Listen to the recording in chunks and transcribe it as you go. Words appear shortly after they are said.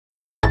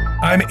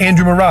I'm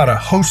Andrew Murata,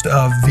 host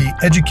of the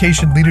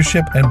Education,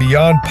 Leadership, and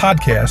Beyond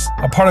podcast,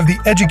 a part of the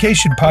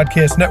Education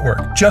Podcast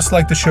Network, just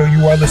like the show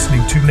you are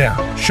listening to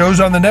now. Shows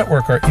on the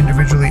network are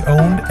individually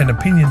owned and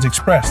opinions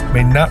expressed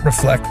may not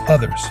reflect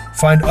others.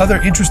 Find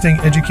other interesting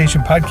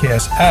education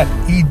podcasts at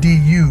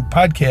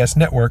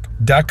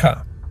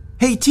edupodcastnetwork.com.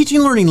 Hey,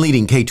 Teaching Learning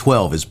Leading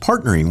K12 is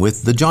partnering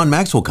with the John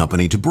Maxwell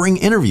Company to bring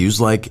interviews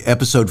like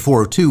episode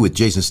 402 with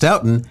Jason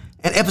Stoughton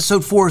and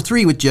episode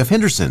 403 with Jeff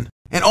Henderson.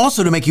 And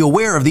also to make you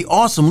aware of the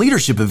awesome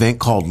leadership event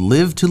called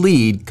Live to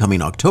Lead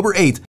coming October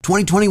 8th,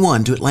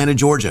 2021 to Atlanta,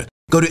 Georgia.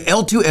 Go to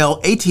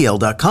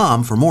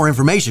L2LATL.com for more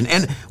information.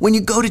 And when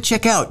you go to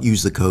check out,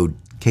 use the code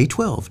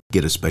K12 to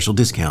get a special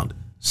discount.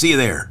 See you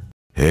there.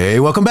 Hey,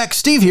 welcome back.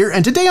 Steve here.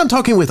 And today I'm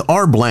talking with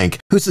R. Blank,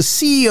 who's the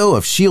CEO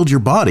of Shield Your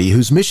Body,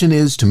 whose mission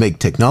is to make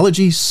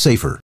technology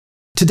safer.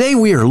 Today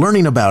we are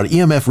learning about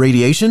EMF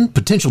radiation,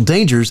 potential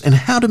dangers, and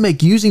how to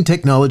make using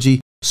technology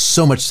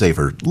so much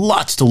safer.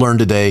 Lots to learn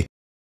today.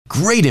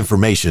 Great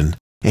information.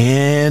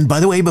 And by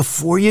the way,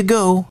 before you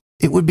go,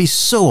 it would be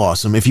so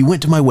awesome if you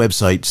went to my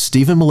website,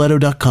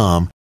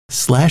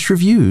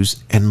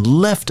 stephenmiletto.com/reviews and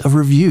left a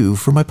review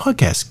for my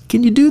podcast.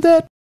 Can you do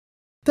that?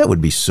 That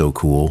would be so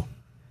cool.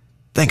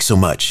 Thanks so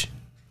much.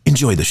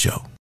 Enjoy the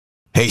show.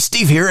 Hey,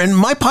 Steve here, and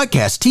my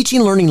podcast,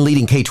 Teaching Learning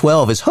Leading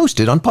K12, is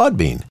hosted on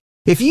Podbean.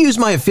 If you use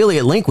my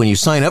affiliate link when you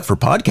sign up for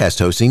podcast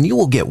hosting, you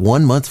will get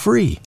 1 month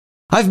free.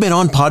 I've been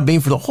on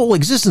Podbean for the whole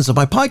existence of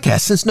my podcast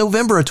since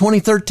November of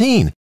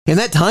 2013. In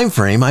that time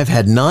frame, I've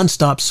had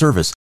nonstop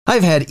service.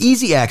 I've had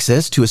easy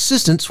access to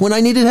assistance when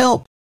I needed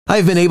help.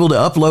 I've been able to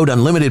upload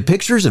unlimited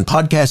pictures and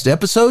podcast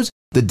episodes.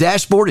 The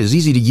dashboard is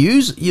easy to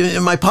use.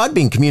 My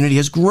Podbean community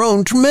has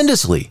grown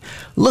tremendously.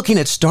 Looking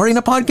at starting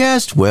a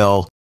podcast?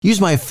 Well, use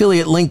my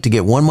affiliate link to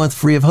get 1 month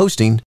free of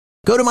hosting.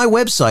 Go to my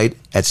website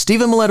at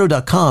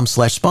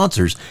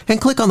stephenmiletto.com/sponsors and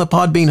click on the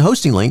Podbean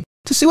hosting link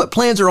to see what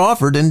plans are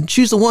offered and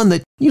choose the one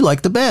that you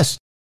like the best.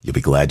 You'll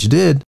be glad you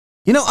did.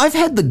 I've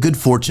had the good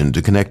fortune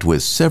to connect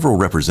with several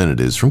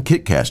representatives from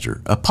Kitcaster,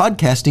 a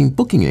podcasting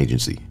booking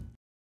agency.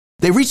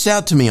 They reached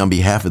out to me on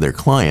behalf of their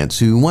clients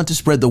who want to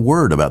spread the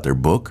word about their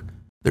book,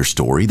 their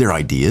story, their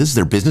ideas,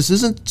 their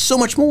businesses, and so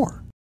much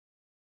more.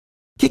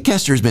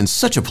 Kitcaster has been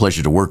such a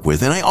pleasure to work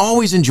with, and I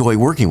always enjoy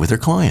working with their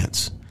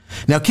clients.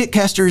 Now,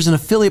 Kitcaster is an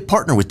affiliate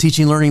partner with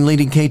Teaching Learning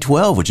Leading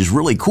K12, which is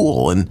really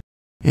cool. And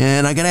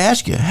I got to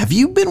ask you, have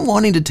you been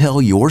wanting to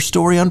tell your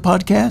story on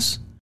podcasts?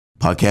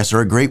 Podcasts are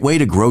a great way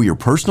to grow your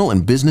personal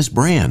and business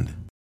brand.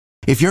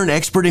 If you're an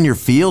expert in your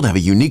field, have a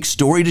unique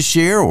story to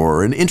share,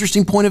 or an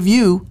interesting point of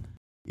view,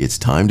 it's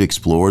time to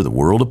explore the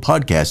world of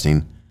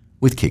podcasting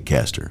with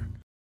Kitcaster.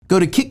 Go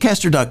to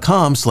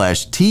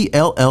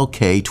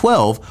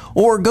kitcaster.com/TLLK12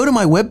 or go to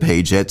my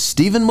webpage at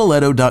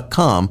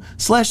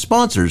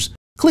stephenmiletto.com/sponsors.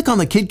 Click on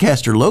the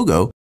Kitcaster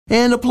logo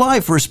and apply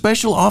for a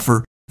special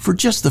offer for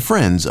just the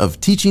friends of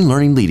Teaching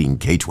Learning Leading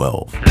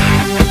K12.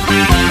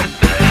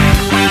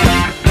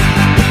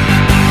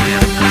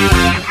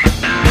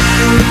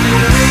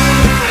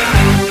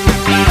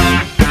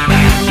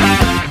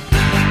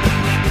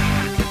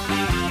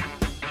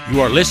 You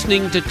are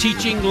listening to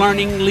Teaching,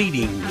 Learning,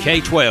 Leading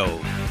K12,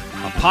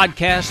 a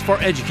podcast for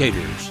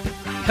educators,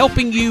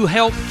 helping you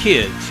help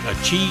kids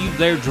achieve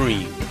their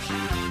dreams.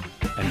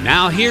 And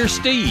now here's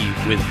Steve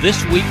with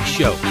this week's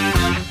show.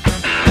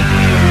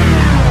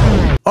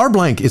 R.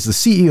 Blank is the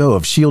CEO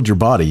of Shield Your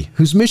Body,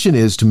 whose mission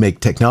is to make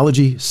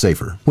technology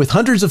safer. With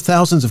hundreds of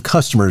thousands of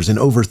customers in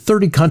over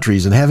 30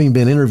 countries and having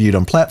been interviewed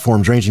on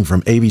platforms ranging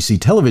from ABC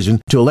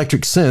television to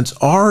Electric Sense,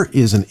 R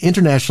is an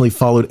internationally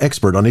followed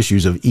expert on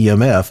issues of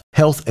EMF,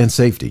 health, and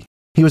safety.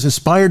 He was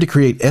inspired to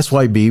create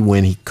SYB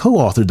when he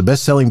co-authored the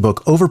best-selling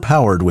book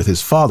Overpowered with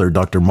his father,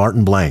 Dr.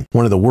 Martin Blank,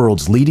 one of the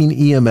world's leading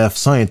EMF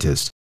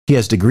scientists. He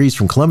has degrees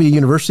from Columbia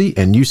University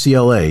and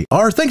UCLA.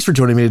 R, thanks for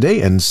joining me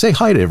today, and say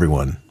hi to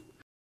everyone.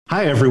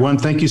 Hi, everyone.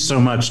 Thank you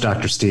so much,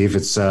 Dr. Steve.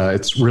 It's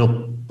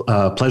real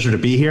pleasure to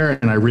be here,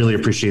 and I really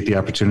appreciate the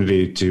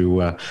opportunity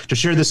to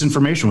share this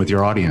information with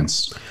your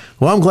audience.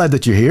 Well, I'm glad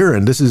that you're here,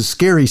 and this is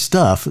scary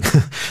stuff,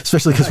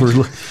 especially because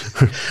we're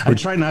I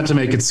try not to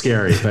make it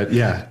scary, but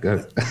yeah,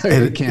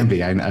 it can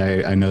be.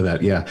 I know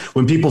that. Yeah,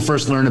 when people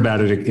first learn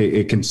about it,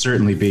 it can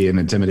certainly be an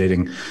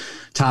intimidating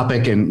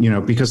topic,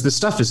 and because this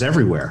stuff is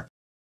everywhere.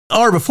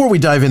 R, before we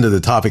dive into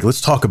the topic,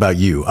 let's talk about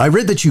you. I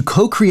read that you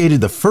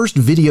co-created the first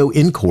video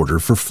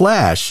encoder for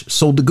Flash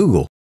sold to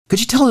Google.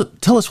 Could you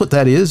tell us what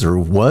that is or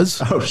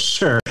was? Oh,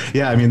 sure.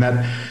 Yeah, I mean,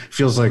 that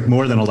feels like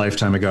more than a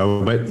lifetime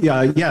ago. But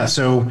yeah.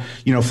 So,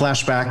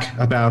 flashback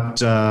about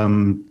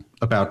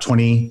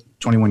 20,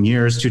 21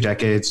 years, 2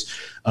 decades.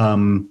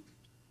 So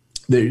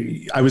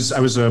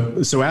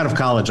out of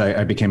college,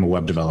 I became a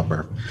web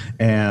developer.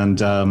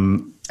 And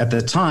at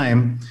the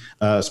time,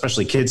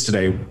 especially kids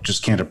today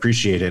just can't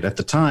appreciate it. At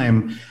the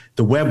time,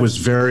 the web was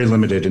very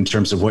limited in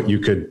terms of what you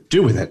could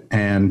do with it.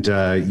 And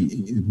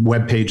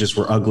web pages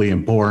were ugly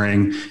and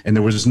boring, and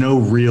there was no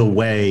real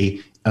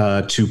way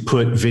to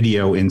put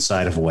video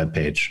inside of a web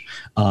page.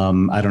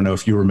 I don't know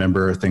if you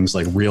remember things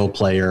like Real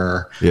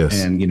Player.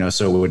 Yes. And,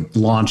 so it would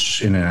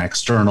launch in an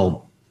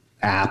external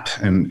app.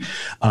 And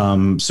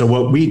so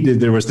what we did,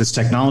 there was this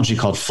technology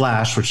called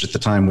Flash, which at the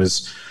time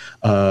was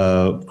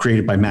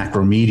created by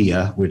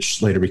Macromedia,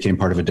 which later became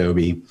part of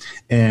Adobe.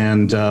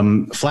 And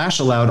Flash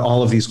allowed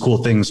all of these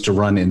cool things to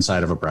run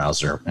inside of a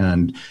browser.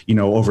 And,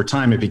 over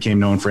time, it became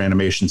known for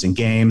animations and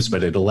games,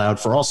 but it allowed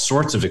for all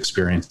sorts of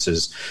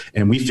experiences.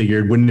 And we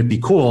figured, wouldn't it be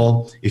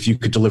cool if you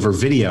could deliver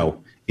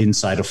video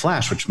inside of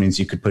Flash, which means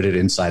you could put it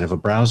inside of a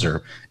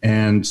browser.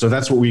 And so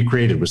that's what we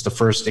created, was the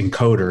first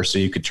encoder. So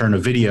you could turn a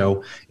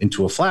video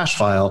into a Flash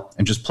file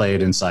and just play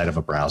it inside of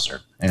a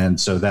browser. And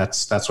so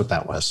that's what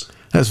that was.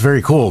 That's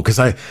very cool, because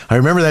I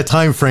remember that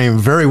time frame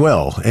very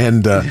well,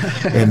 and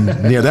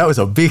that was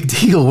a big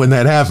deal when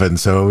that happened.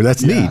 So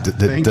that's neat.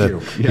 Thank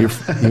you.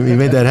 You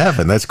made that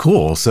happen. That's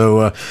cool.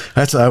 So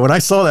that's when I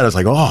saw that, I was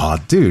like, oh,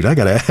 dude, I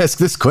got to ask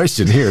this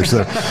question here.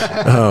 So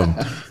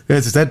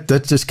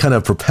that just kind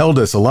of propelled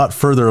us a lot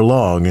further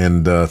along,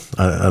 and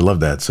I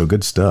love that. So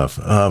good stuff.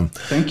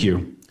 Thank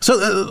you.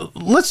 So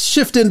let's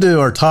shift into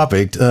our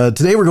topic.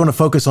 Today we're going to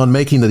focus on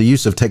making the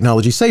use of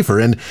technology safer.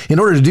 And in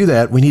order to do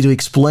that, we need to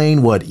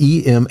explain what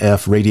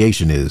EMF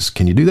radiation is.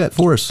 Can you do that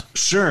for us?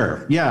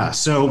 Sure. Yeah.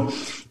 So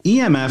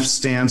EMF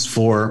stands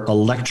for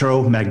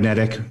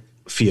electromagnetic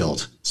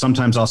field,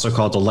 sometimes also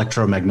called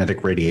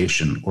electromagnetic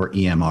radiation, or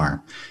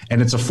EMR.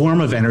 And it's a form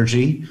of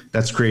energy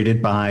that's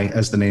created by,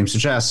 as the name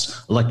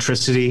suggests,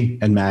 electricity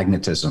and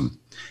magnetism.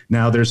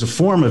 Now, there's a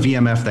form of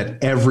EMF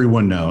that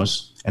everyone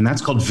knows, and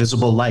that's called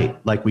visible light,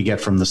 like we get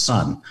from the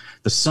sun.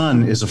 The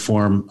sun is a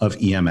form of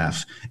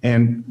EMF.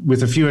 And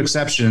with a few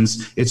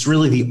exceptions, it's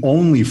really the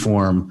only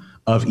form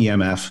of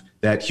EMF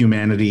that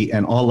humanity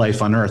and all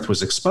life on Earth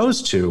was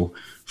exposed to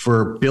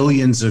for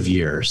billions of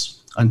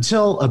years,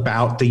 until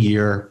about the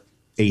year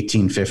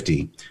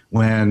 1850,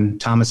 when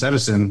Thomas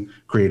Edison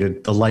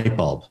created the light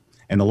bulb.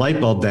 And the light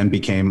bulb then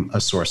became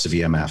a source of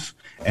EMF.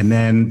 And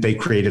then they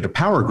created a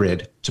power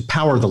grid to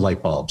power the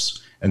light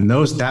bulbs. And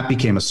that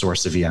became a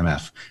source of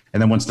EMF.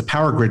 And then once the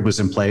power grid was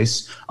in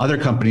place, other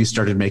companies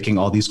started making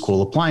all these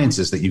cool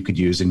appliances that you could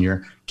use in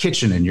your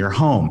kitchen, in your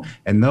home.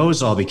 And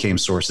those all became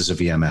sources of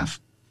EMF.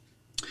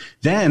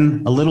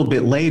 Then a little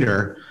bit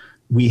later,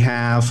 we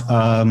have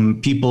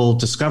people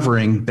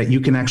discovering that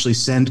you can actually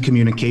send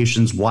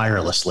communications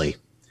wirelessly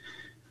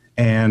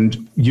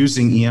and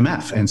using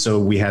EMF. And so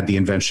we had the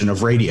invention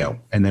of radio,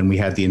 and then we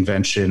had the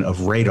invention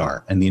of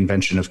radar and the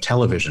invention of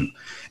television.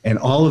 And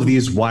all of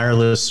these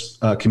wireless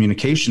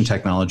communication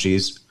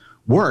technologies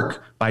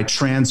work by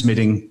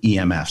transmitting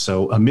EMF,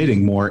 so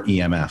emitting more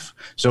EMF.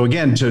 So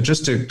again,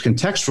 just to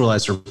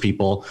contextualize for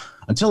people,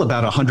 until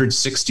about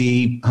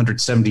 160,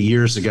 170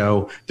 years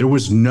ago, there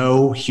was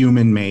no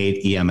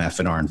human-made EMF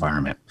in our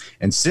environment.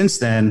 And since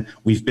then,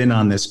 we've been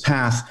on this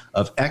path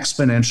of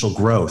exponential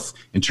growth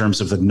in terms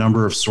of the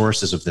number of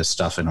sources of this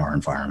stuff in our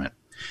environment.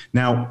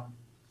 Now,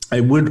 I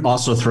would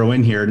also throw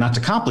in here, not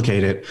to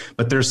complicate it,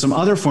 but there's some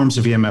other forms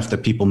of EMF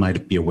that people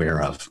might be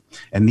aware of.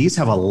 And these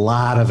have a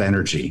lot of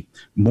energy,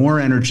 more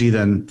energy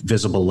than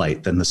visible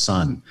light, than the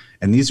sun.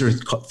 And these are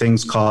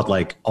things called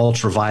like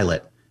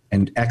ultraviolet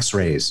and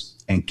X-rays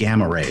and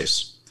gamma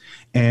rays.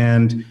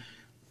 And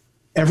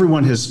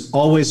everyone has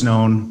always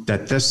known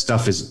that this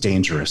stuff is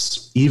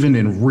dangerous, even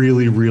in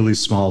really, really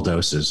small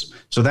doses.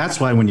 So that's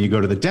why when you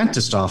go to the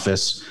dentist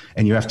office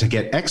and you have to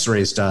get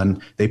X-rays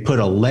done, they put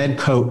a lead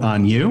coat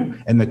on you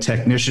and the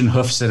technician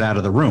hoofs it out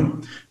of the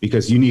room,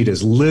 because you need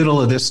as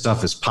little of this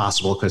stuff as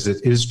possible, because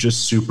it is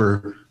just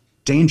super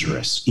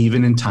dangerous,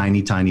 even in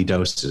tiny, tiny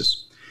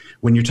doses.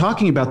 When you're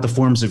talking about the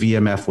forms of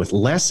EMF with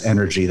less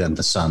energy than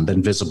the sun,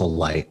 than visible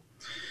light,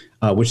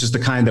 which is the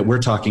kind that we're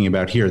talking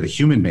about here, the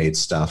human-made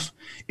stuff,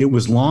 it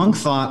was long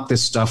thought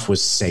this stuff was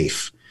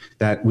safe,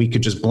 that we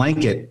could just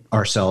blanket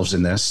ourselves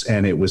in this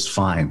and it was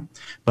fine.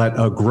 But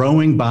a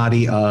growing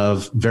body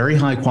of very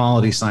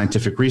high-quality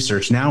scientific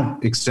research, now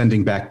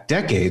extending back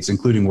decades,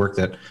 including work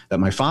that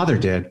my father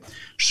did,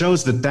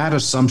 shows that that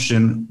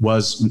assumption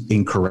was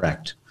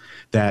incorrect,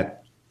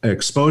 that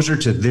exposure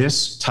to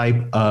this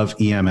type of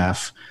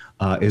EMF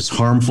is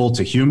harmful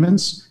to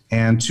humans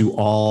and to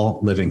all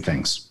living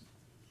things.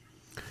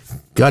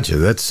 Gotcha.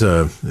 That's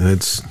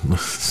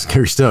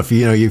scary stuff.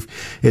 Just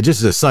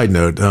as a side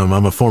note,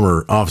 I'm a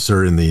former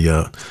officer in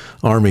the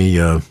Army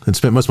and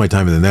spent most of my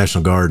time in the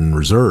National Guard and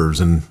reserves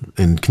and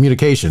in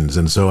communications.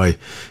 And so I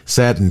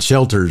sat in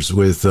shelters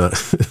with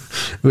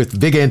with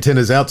big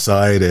antennas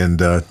outside and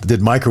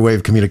did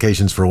microwave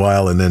communications for a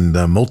while, and then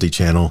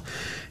multi-channel,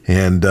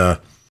 and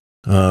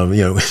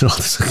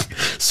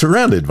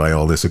surrounded by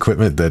all this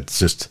equipment that's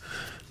just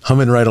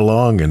humming right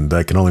along, and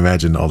I can only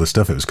imagine all the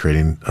stuff it was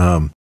creating.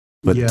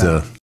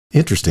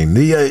 Interesting.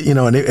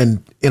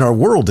 And in our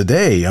world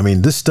today, I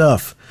mean, this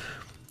stuff,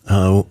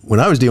 when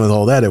I was dealing with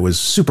all that, it was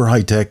super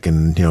high tech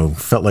and,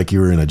 felt like you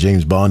were in a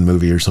James Bond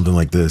movie or something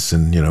like this.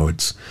 And,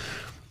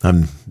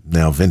 I'm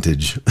now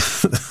vintage.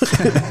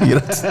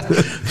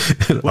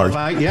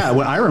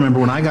 I remember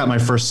when I got my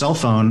first cell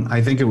phone,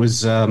 I think it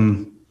was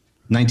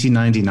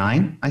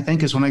 1999, I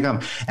think is when I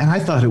got, and I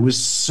thought it was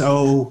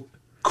so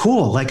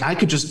cool. Like I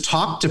could just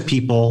talk to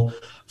people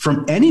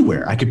from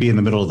anywhere. I could be in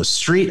the middle of the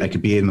street. I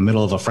could be in the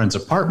middle of a friend's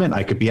apartment.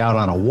 I could be out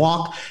on a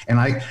walk. And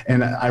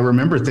I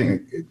remember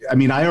thinking, I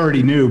mean, I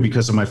already knew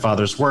because of my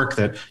father's work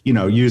that,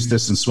 use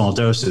this in small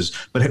doses,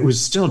 but it was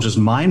still just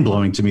mind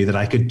blowing to me that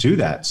I could do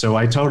that. So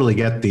I totally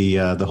get the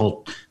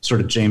whole sort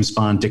of James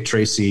Bond, Dick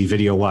Tracy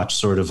video watch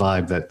sort of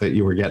vibe that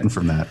you were getting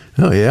from that.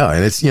 Oh yeah.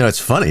 And it's, it's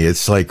funny.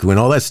 It's like when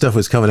all that stuff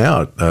was coming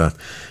out,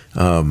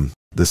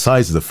 the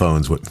size of the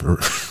phones were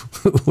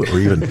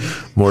even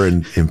more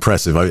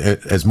impressive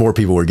as more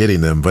people were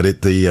getting them. But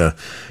it's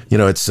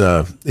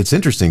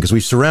interesting because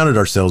we've surrounded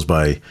ourselves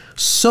by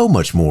so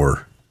much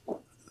more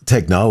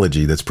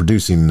technology that's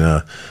producing,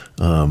 that's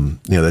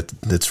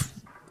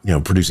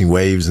producing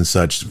waves and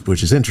such,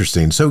 which is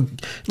interesting. So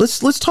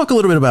let's talk a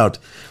little bit about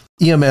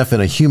EMF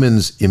and a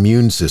human's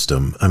immune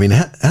system. I mean,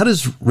 how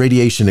does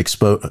radiation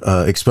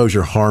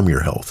exposure harm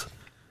your health?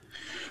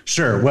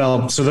 Sure.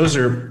 Well, so those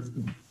are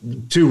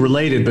two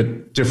related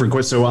but different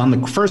questions. So on the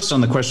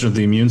question of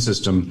the immune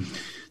system,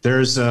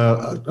 there's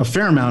a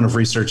fair amount of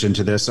research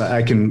into this.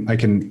 I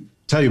can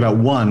tell you about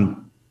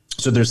one.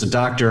 So there's a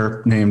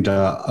doctor named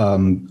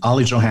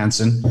Ollie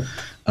Johansson,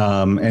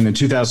 and in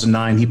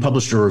 2009 he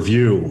published a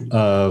review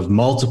of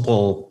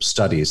multiple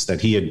studies that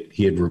he had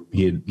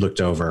looked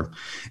over,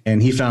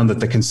 and he found that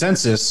the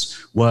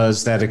consensus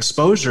was that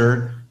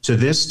exposure to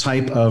this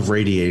type of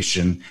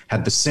radiation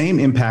had the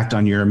same impact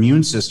on your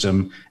immune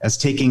system as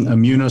taking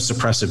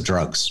immunosuppressive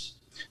drugs.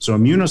 So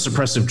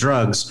immunosuppressive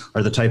drugs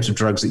are the types of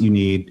drugs that you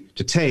need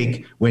to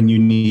take when you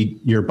need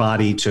your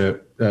body's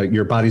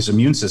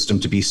immune system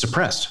to be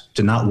suppressed,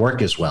 to not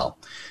work as well.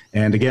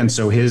 And again,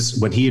 so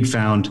what he had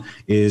found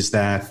is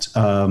that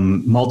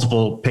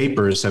multiple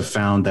papers have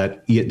found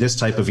that this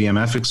type of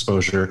EMF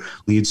exposure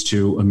leads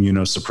to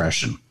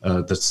immunosuppression,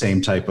 the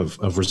same type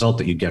of result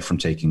that you get from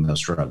taking those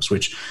drugs,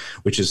 which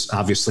is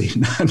obviously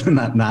not an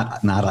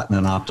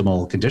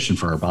optimal condition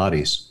for our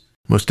bodies.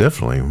 Most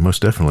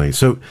definitely.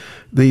 So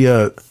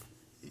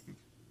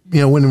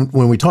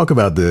when we talk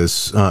about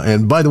this,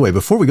 and by the way,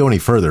 before we go any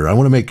further, I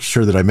want to make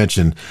sure that I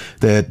mention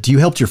that you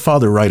helped your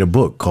father write a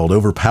book called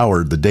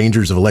Overpowered: The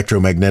Dangers of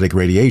Electromagnetic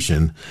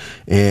Radiation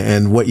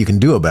and What You Can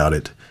Do About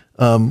It.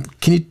 Can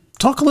you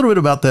talk a little bit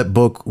about that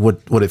book,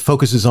 what it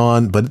focuses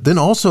on, but then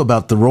also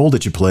about the role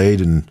that you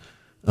played in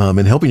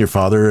helping your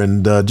father,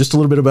 and just a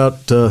little bit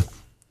about,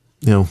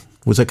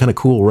 was that kind of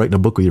cool writing a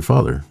book with your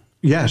father?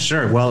 Yeah,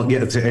 sure. Well,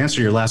 yeah, to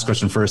answer your last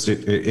question first,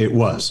 it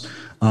was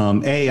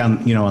on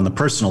the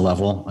personal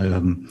level,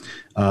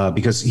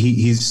 because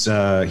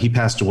he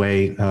passed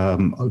away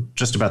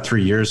just about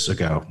 3 years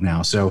ago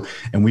now. So,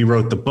 and we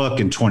wrote the book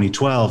in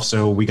 2012.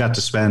 So we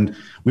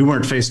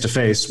weren't face to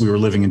face. We were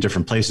living in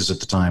different places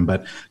at the time,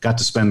 but got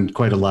to spend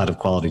quite a lot of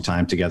quality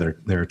time together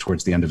there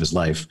towards the end of his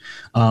life.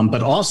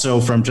 But also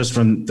from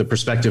the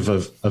perspective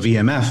of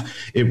EMF,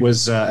 it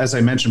was, as I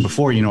mentioned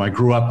before, I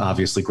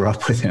obviously grew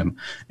up with him,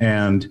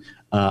 and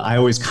I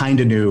always kind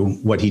of knew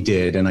what he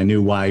did, and I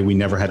knew why we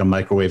never had a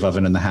microwave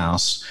oven in the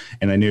house.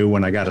 And I knew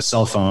when I got a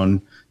cell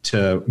phone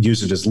to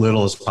use it as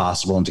little as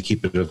possible and to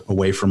keep it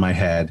away from my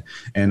head.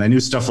 And I knew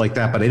stuff like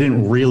that, but I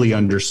didn't really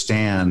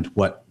understand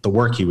what the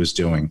work he was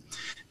doing.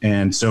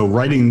 And so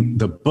writing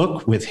the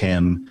book with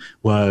him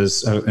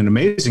was an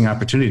amazing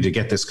opportunity to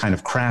get this kind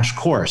of crash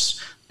course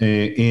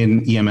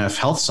in EMF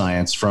health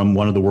science from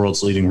one of the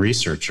world's leading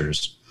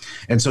researchers.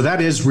 And so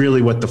that is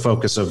really what the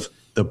focus of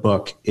the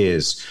book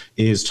is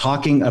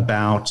talking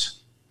about,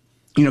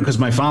 because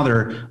my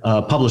father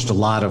published a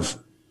lot of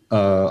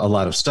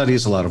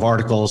studies, a lot of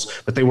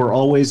articles, but they were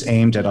always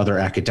aimed at other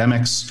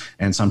academics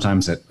and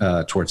sometimes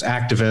towards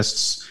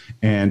activists.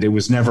 And it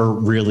was never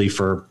really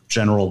for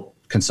general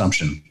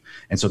consumption.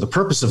 And so the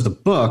purpose of the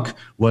book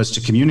was to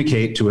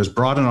communicate to as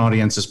broad an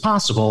audience as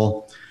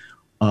possible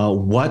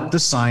what the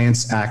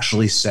science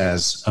actually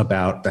says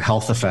about the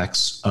health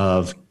effects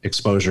of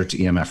exposure to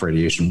EMF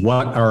radiation,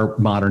 what our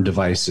modern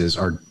devices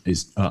are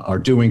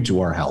doing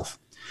to our health.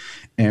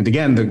 And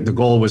again, the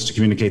goal was to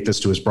communicate this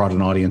to as broad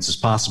an audience as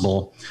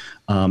possible.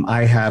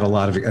 I had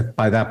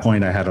by that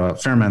point, I had a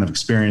fair amount of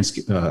experience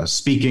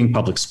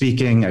public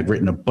speaking. I'd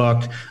written a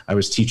book. I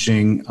was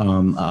teaching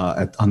on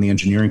the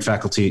engineering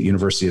faculty at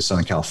University of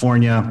Southern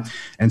California.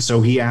 And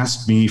so he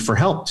asked me for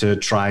help to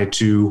try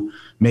to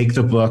make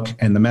the book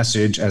and the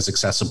message as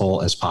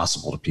accessible as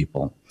possible to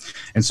people.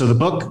 And so the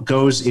book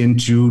goes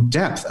into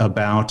depth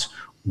about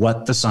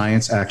what the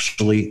science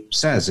actually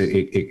says.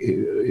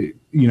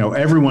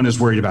 Everyone is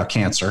worried about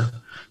cancer.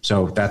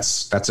 So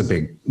that's a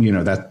big,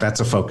 that's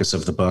a focus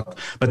of the book.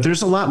 But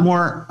there's a lot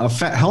more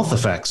health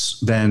effects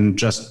than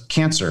just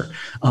cancer.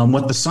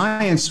 What the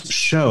science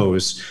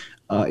shows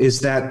is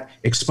that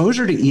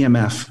exposure to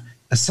EMF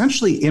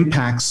essentially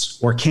impacts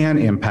or can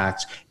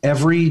impact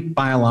every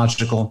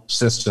biological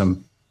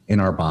system in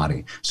our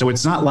body. So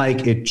it's not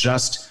like it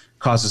just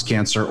causes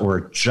cancer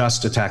or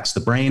just attacks the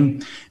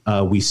brain.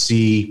 We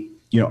see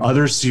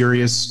other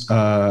serious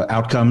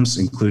outcomes,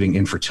 including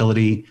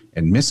infertility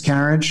and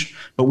miscarriage.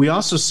 But we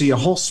also see a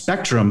whole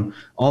spectrum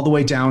all the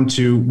way down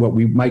to what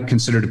we might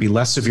consider to be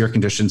less severe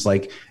conditions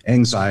like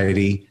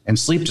anxiety and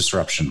sleep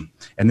disruption.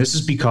 And this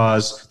is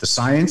because the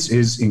science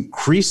is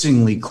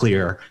increasingly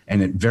clear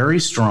and very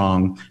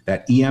strong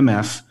that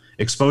EMF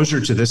exposure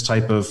to this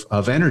type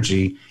of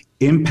energy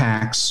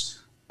impacts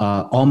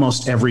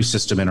almost every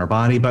system in our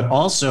body, but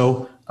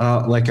also,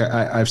 like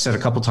I've said a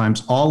couple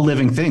times, all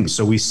living things.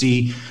 So we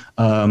see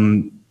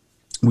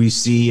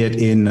it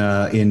in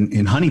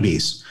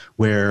honeybees,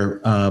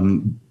 where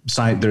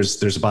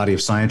there's a body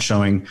of science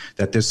showing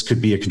that this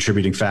could be a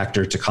contributing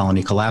factor to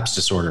colony collapse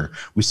disorder.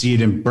 We see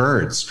it in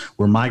birds,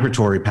 where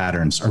migratory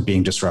patterns are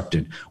being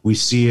disrupted. We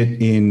see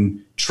it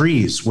in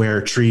trees,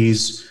 where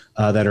trees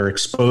that are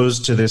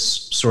exposed to this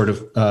sort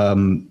of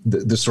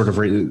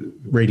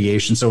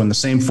radiation. So in the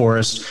same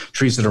forest,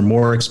 trees that are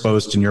more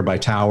exposed to nearby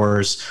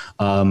towers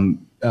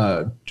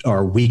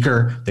are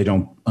weaker. They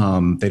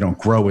don't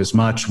grow as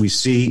much. We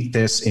see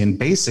this in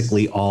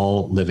basically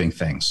all living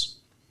things.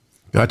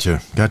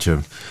 Gotcha.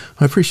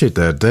 I appreciate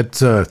that.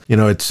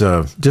 It's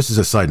just as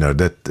a side note,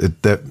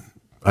 that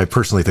I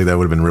personally think that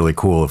would have been really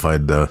cool if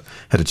I'd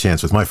had a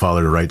chance with my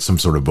father to write some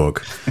sort of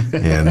book,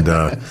 and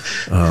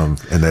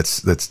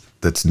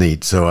that's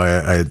neat. So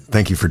I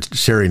thank you for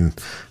sharing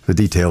the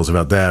details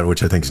about that,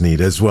 which I think is neat,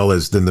 as well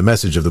as then the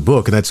message of the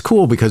book. And that's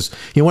cool because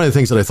one of the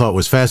things that I thought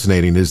was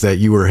fascinating is that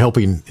you were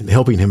helping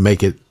him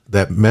make it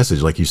that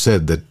message, like you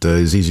said, that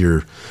is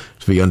easier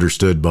to be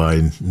understood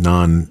by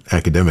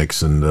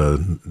non-academics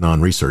and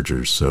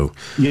non-researchers. So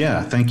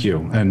yeah, thank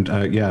you. And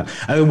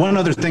one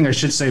other thing I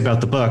should say about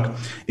the book,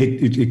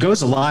 it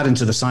goes a lot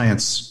into the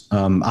science,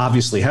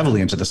 obviously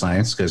heavily into the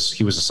science because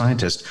he was a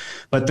scientist,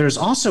 but there's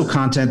also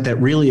content that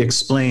really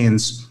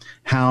explains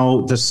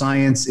how the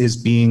science is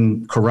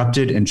being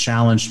corrupted and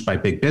challenged by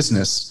big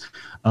business.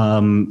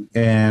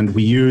 And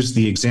we use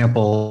the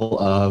example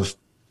of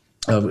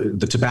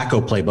the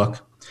tobacco playbook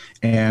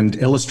and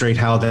illustrate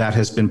how that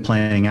has been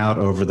playing out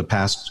over the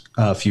past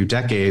few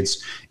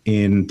decades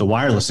in the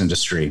wireless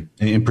industry,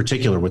 in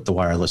particular with the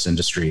wireless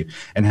industry,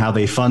 and how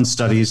they fund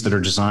studies that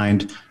are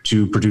designed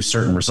to produce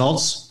certain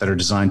results, that are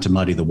designed to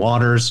muddy the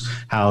waters,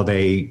 how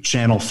they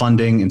channel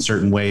funding in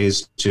certain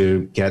ways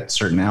to get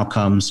certain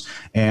outcomes.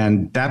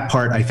 And that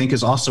part, I think,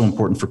 is also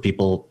important for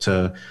people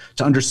to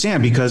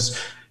understand, because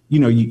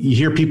you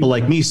hear people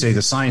like me say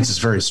the science is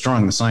very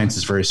strong,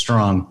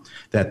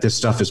 that this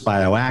stuff is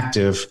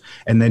bioactive.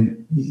 And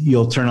then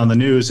you'll turn on the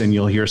news and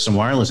you'll hear some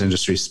wireless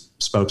industry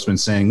spokesman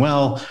saying,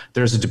 well,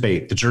 there's a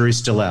debate. The jury's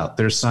still out.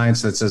 There's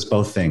science that says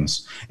both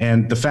things.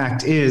 And the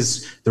fact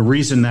is, the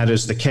reason that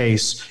is the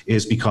case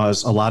is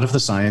because a lot of the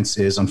science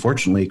is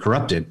unfortunately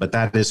corrupted, but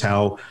that is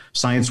how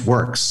science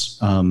works.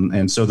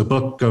 And so the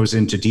book goes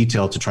into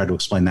detail to try to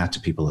explain that to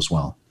people as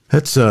well.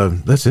 That's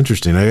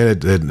interesting.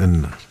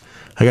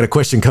 I got a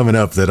question coming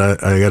up that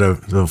I got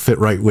to fit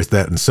right with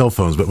that in cell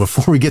phones. But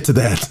before we get to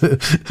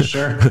that,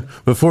 sure.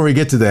 Before we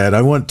get to that,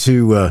 I want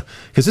to,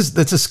 because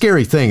that's a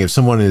scary thing if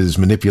someone is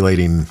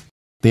manipulating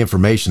the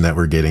information that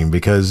we're getting,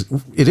 because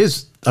it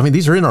is. I mean,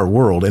 these are in our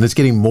world, and it's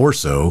getting more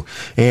so.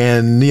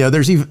 And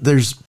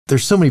there's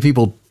so many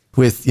people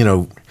with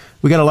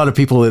we got a lot of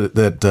people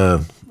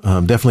that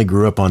definitely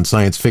grew up on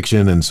science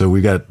fiction, and so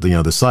we got the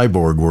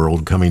cyborg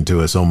world coming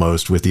to us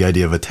almost with the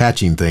idea of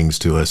attaching things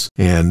to us.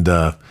 And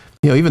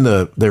even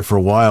there for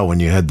a while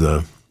when you had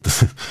the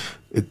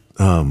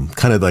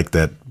kind of like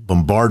that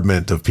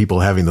bombardment of people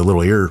having the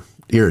little ear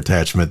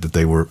attachment that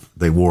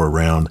they wore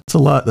around. It's a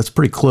lot. That's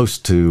pretty close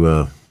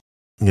to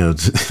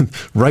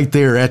right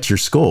there at your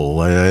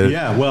skull.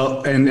 Yeah.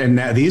 Well, and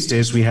now these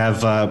days we have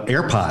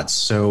AirPods,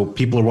 so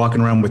people are walking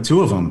around with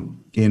two of them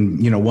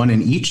one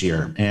in each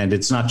ear, and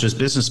it's not just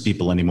business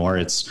people anymore.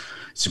 It's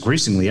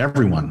increasingly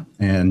everyone.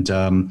 And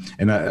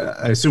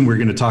I assume we're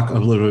going to talk a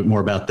little bit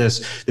more about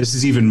this. This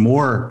is even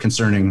more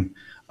concerning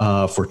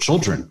for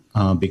children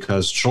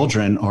because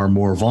children are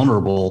more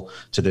vulnerable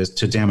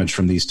to damage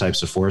from these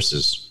types of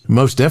forces.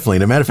 Most definitely.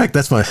 And as a matter of fact,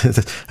 that's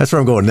where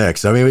I'm going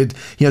next. I mean,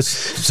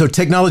 so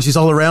technology is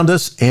all around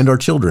us and our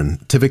children.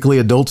 Typically,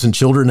 adults and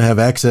children have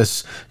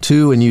access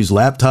to and use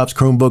laptops,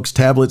 Chromebooks,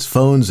 tablets,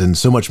 phones, and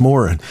so much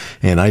more.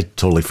 And I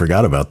totally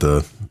forgot about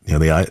the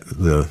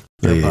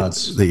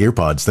AirPods. The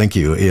earpods. Thank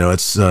you.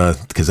 It's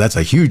because that's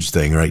a huge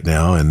thing right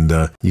now, and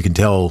you can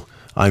tell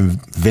I'm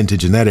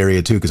vintage in that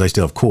area too because I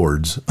still have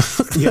cords.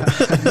 Yeah,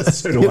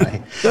 so do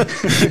I.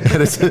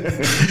 And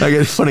I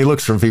get funny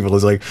looks from people.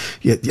 It's like,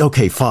 yeah,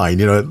 okay, fine.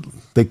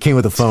 They came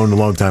with a phone a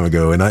long time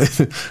ago, and I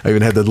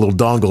even had that little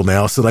dongle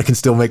now, so that I can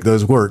still make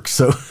those work.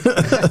 So,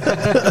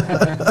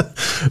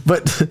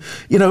 but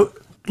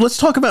let's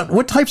talk about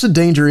what types of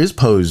danger is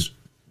posed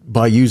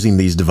by using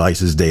these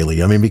devices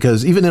daily. I mean,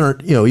 because even in our,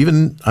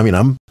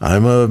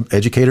 I'm a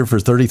educator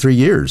for 33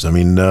 years. I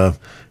mean, more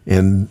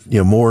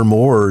and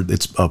more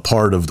it's a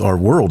part of our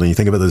world. And you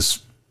think about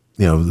this,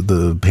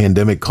 the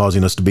pandemic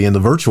causing us to be in the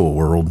virtual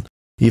world,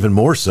 even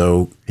more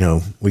so,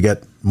 we got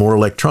more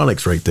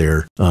electronics right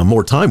there,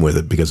 more time with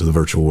it because of the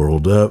virtual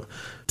world.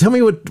 tell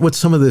me what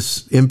some of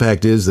this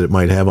impact is that it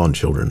might have on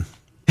children.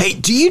 Hey,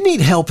 do you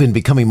need help in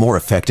becoming more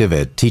effective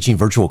at teaching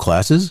virtual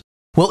classes?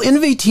 Well,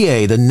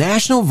 NVTA, the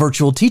National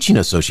Virtual Teaching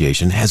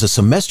Association, has a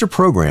semester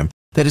program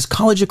that is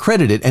college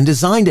accredited and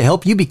designed to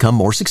help you become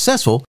more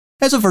successful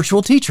as a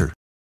virtual teacher.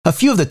 A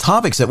few of the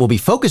topics that will be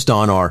focused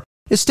on are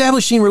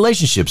establishing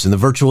relationships in the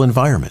virtual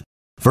environment,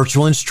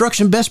 virtual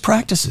instruction best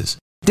practices,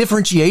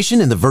 differentiation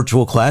in the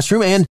virtual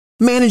classroom, and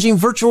managing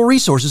virtual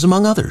resources,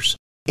 among others.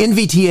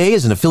 NVTA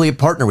is an affiliate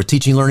partner with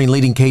Teaching Learning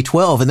Leading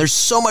K12, and there's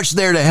so much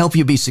there to help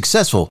you be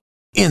successful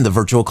in the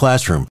virtual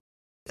classroom.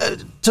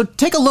 So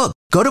take a look.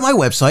 Go to my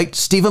website,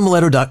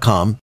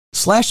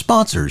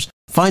 stephenmiletto.com/sponsors,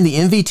 find the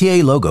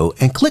NVTA logo,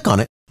 and click on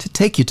it to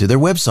take you to their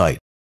website.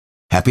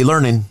 Happy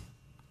learning.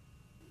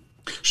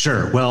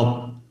 Sure.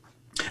 Well,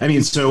 I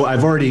mean, so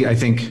I've already, I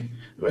think,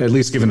 at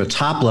least given a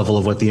top level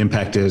of what the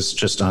impact is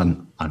just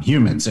on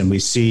humans. And we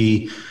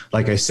see,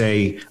 like I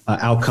say,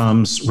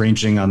 outcomes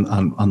ranging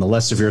on the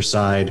less severe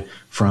side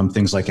from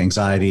things like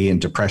anxiety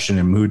and depression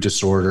and mood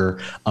disorder.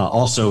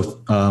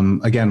 Also,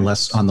 again,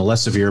 less on the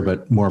less severe,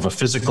 but more of a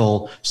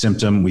physical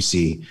symptom. We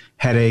see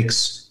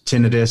headaches,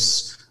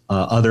 tinnitus,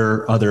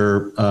 other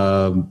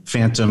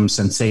phantom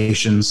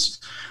sensations.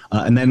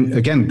 And then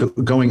again,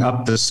 going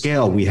up the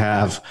scale, we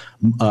have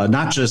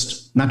not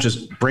just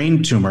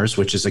brain tumors,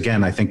 which is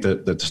again, I think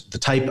the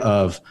type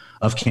of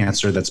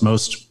cancer that's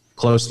most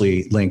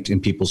closely linked in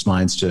people's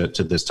minds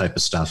to this type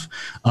of stuff.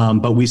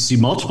 But we see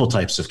multiple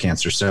types of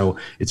cancer. So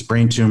it's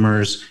brain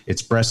tumors,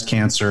 it's breast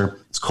cancer,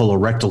 it's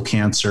colorectal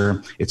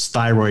cancer, it's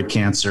thyroid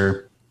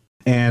cancer.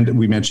 And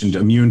we mentioned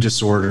immune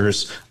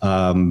disorders.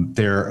 I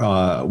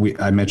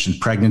mentioned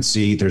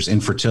pregnancy. There's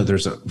infertility.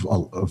 There's a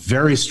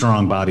very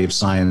strong body of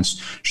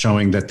science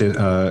showing that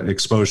the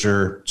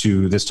exposure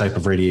to this type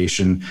of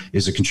radiation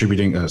is a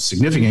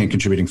significant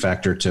contributing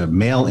factor to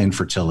male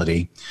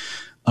infertility.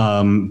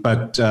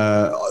 But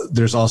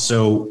there's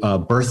also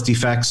birth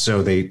defects.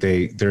 So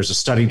there's a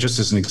study, just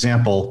as an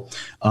example.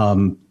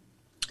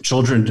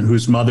 Children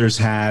whose mothers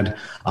had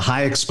a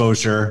high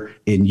exposure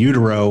in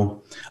utero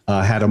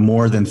had a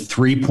more than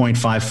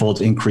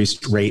 3.5-fold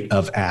increased rate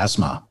of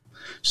asthma.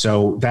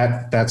 So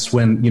that's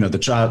when the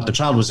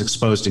child was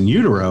exposed in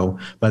utero,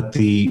 but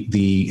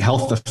the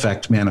health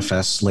effect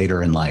manifests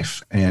later in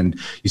life. And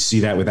you see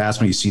that with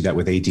asthma, you see that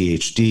with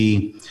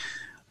ADHD.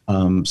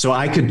 So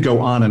I could go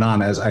on and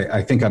on, as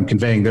I think I'm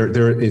conveying.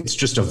 It's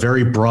just a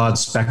very broad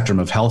spectrum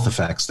of health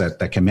effects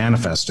that can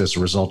manifest as a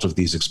result of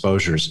these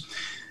exposures.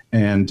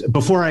 And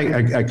before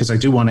because I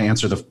do want to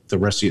answer the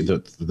rest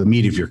of the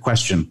meat of your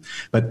question,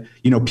 but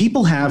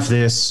people have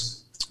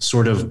this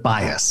sort of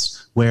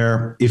bias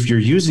where if you're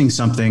using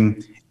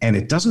something and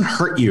it doesn't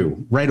hurt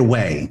you right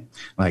away,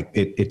 like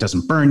it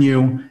doesn't burn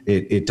you,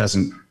 it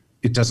doesn't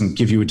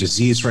give you a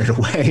disease right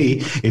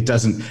away, it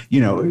doesn't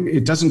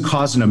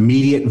cause an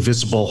immediate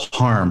visible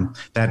harm,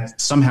 that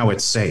somehow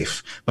it's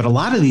safe. But a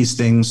lot of these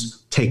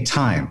things take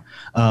time.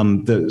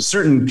 The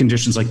certain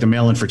conditions like the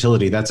male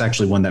infertility, that's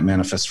actually one that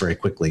manifests very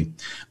quickly.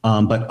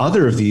 But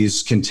other of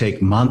these can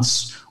take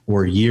months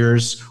or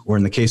years, or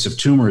in the case of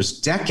tumors,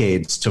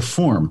 decades to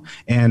form.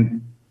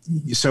 And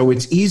so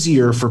it's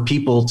easier for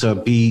people to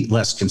be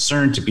less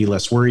concerned, to be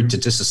less worried, to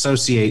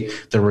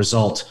disassociate the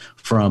result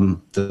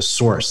from the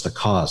source, the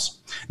cause.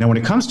 Now, when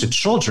it comes to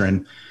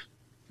children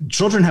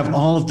have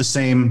all of the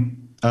same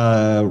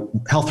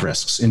health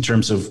risks in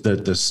terms of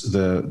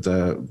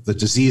the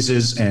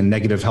diseases and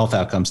negative health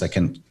outcomes that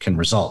can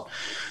result.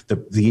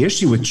 The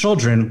issue with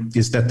children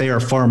is that they are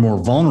far more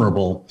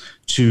vulnerable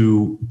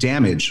to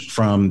damage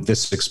from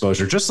this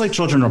exposure, just like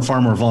children are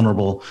far more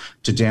vulnerable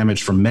to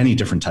damage from many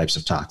different types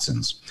of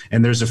toxins.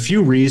 And there's a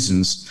few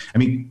reasons. I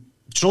mean,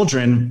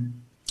 children,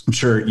 I'm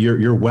sure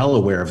you're well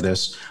aware of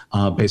this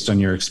based on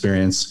your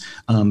experience.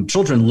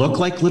 Children look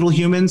like little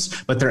humans,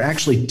 but they're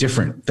actually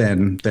different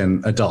than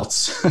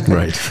adults.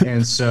 Right.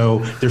 And so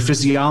their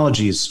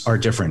physiologies are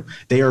different.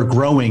 They are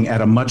growing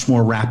at a much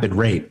more rapid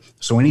rate.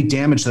 So any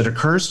damage that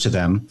occurs to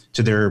them,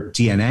 to their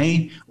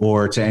DNA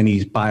or to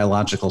any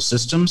biological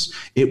systems,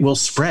 it will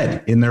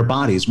spread in their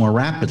bodies more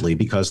rapidly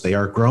because they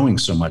are growing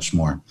so much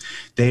more.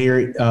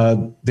 Their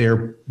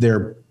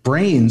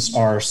brains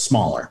are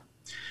smaller.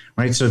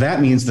 Right, so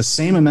that means the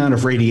same amount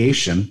of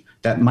radiation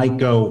that might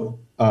go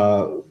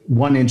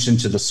 1 inch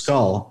into the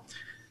skull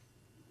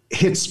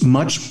hits a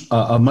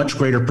much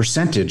greater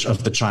percentage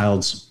of the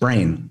child's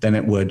brain than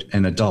it would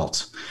an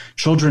adult.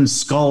 Children's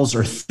skulls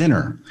are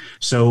thinner,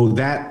 so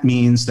that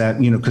means that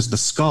because the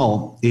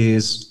skull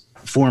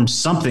forms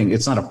something.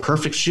 It's not a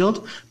perfect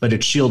shield, but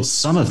it shields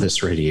some of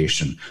this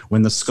radiation.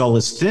 When the skull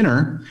is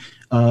thinner,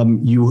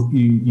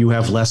 you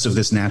have less of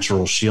this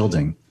natural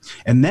shielding.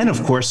 And then,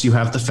 of course, you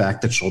have the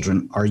fact that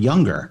children are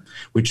younger,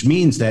 which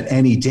means that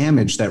any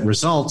damage that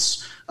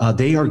results,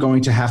 they are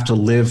going to have to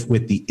live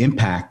with the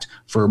impact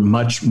for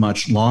much,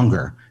 much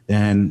longer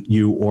than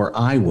you or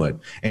I would.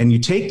 And you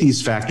take these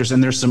factors,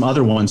 and there's some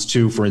other ones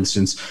too. For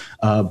instance,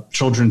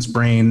 children's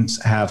brains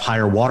have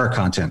higher water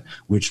content,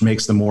 which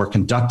makes them more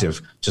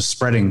conductive to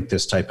spreading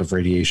this type of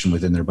radiation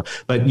within their body.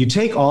 But you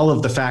take all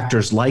of the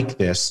factors like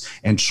this,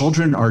 and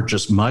children are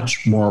just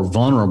much more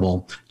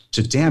vulnerable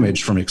to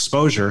damage from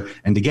exposure.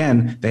 And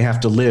again, they have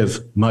to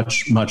live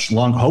much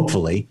long,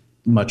 hopefully,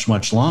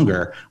 much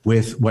longer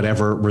with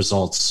whatever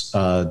results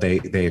they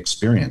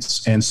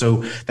experience. And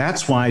so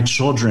that's why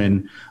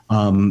children,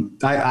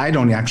 I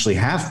don't actually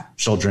have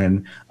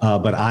children,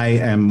 but I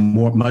am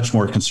much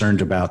more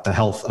concerned about the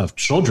health of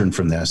children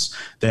from this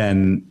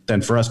than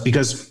for us,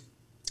 because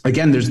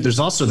again, there's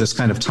also this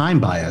kind of time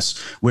bias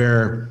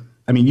where,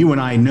 I mean, you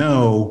and I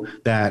know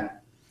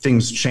that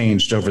things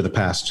changed over the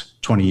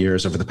past 20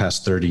 years, over the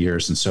past 30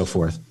 years, and so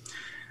forth.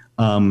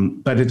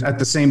 But at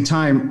the same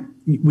time,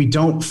 we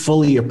don't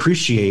fully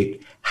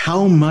appreciate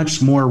how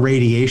much more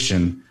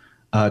radiation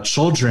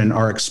children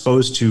are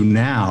exposed to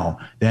now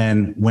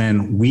than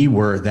when we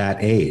were that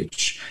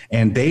age.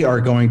 And they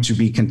are going to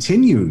be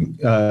continuing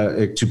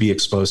to be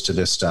exposed to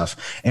this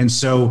stuff. And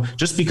so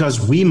just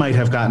because we might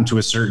have gotten to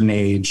a certain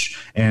age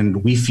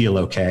and we feel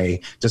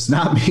okay does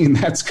not mean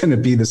that's going to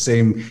be the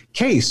same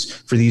case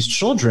for these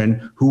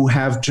children who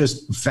have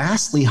just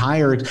vastly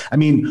higher. I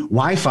mean,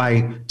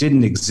 Wi-Fi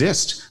didn't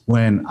exist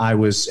when I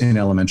was in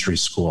elementary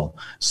school.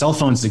 Cell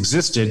phones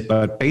existed,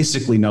 but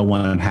basically no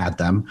one had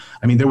them.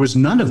 I mean, there was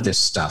none of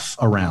this stuff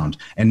around.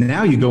 And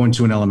now you go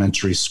into an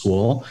elementary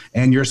school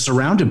and you're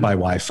surrounded by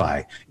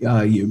Wi-Fi.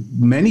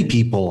 Many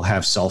people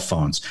have cell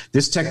phones.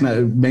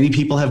 Many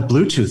people have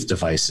Bluetooth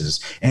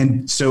devices.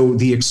 And so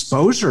the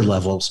exposure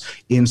levels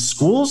in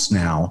schools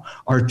now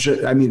are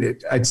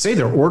I'd say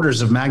they're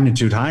orders of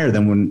magnitude higher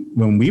than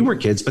when we were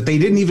kids, but they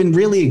didn't even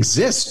really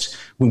exist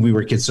when we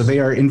were kids. So they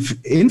are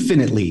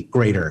infinitely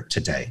greater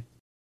today.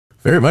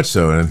 Very much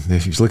so. And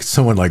if you look at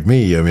someone like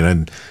me, I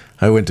mean,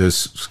 I went to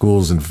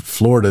schools in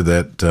Florida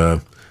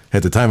that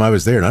at the time I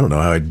was there, and I don't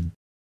know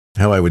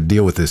how I would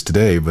deal with this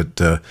today, but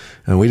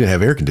we didn't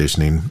have air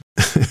conditioning.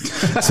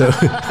 So,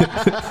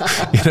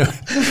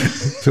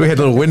 so we had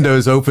little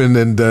windows open,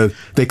 and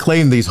they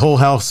claimed these whole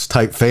house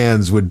type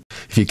fans would,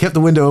 if you kept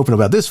the window open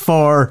about this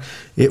far,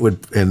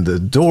 and the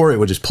door, it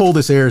would just pull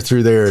this air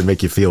through there and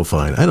make you feel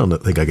fine. I don't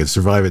think I could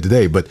survive it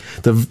today, but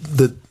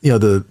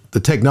the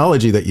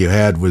technology that you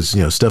had was,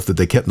 stuff that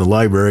they kept in the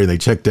library and they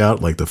checked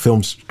out, like the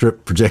film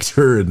strip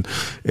projector and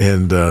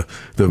I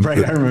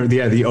remember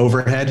the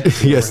overhead.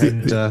 Yes,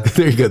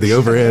 there you go, the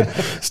overhead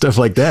stuff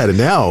like that. And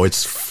now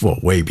it's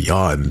way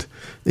beyond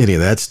any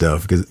of that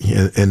stuff, because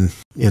and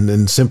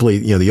then simply,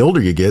 the older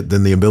you get,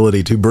 then the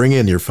ability to bring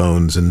in your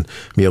phones and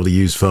be able to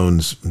use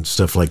phones and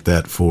stuff like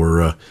that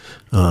for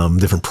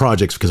different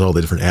projects, because all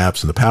the different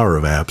apps and the power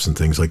of apps and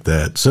things like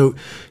that. So,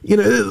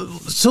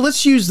 so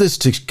let's use this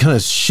to kind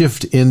of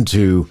shift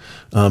into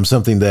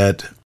something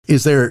that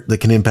is there that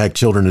can impact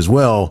children as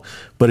well,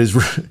 but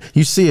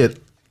you see it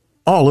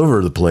all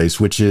over the place,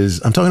 which is,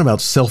 I'm talking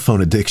about cell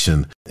phone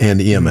addiction and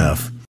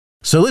EMF.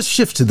 So let's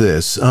shift to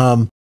this.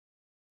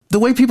 The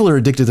way people are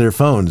addicted to their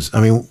phones,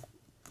 I mean,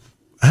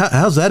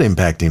 how's that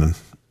impacting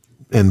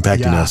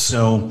us?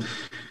 So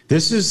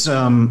this is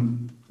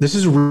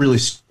a really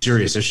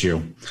serious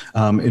issue.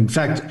 In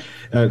fact,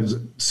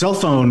 cell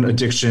phone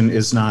addiction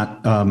is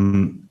not,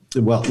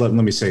 let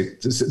me say,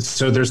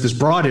 so there's this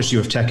broad issue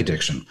of tech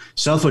addiction.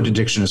 Cell phone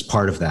addiction is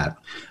part of that.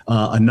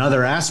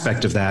 Another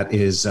aspect of that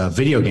is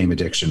video game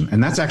addiction.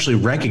 And that's actually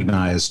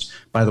recognized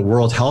by the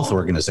World Health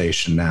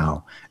Organization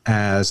now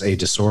as a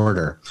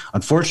disorder.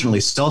 Unfortunately,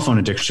 cell phone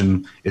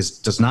addiction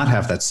does not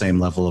have that same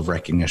level of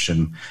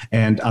recognition.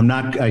 And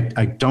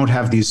I don't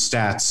have these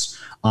stats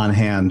on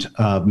hand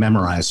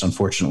memorized,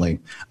 unfortunately.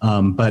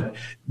 But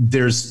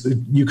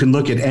you can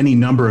look at any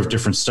number of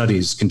different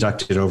studies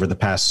conducted over the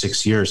past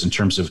 6 years in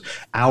terms of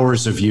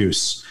hours of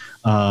use.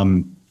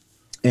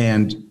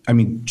 And I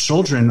mean,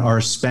 children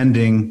are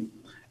spending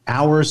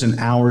hours and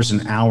hours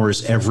and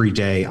hours every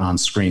day on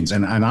screens.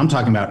 And I'm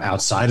talking about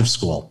outside of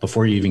school,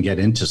 before you even get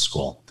into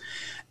school.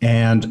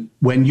 And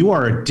when you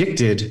are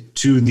addicted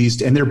to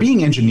these, and they're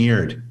being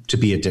engineered to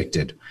be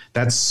addicted,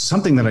 that's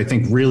something that I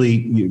think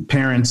really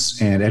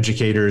parents and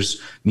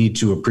educators need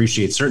to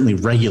appreciate. Certainly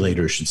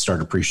regulators should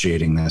start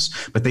appreciating this,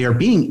 but they are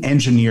being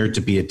engineered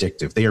to be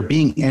addictive. They are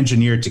being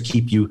engineered to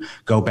keep you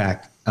go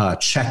back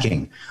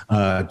checking.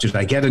 Did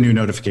I get a new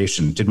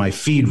notification? Did my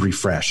feed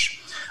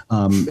refresh?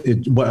 I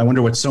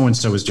wonder what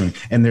so-and-so is doing.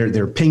 And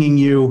they're pinging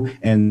you,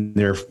 and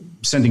they're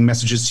sending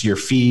messages to your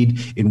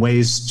feed in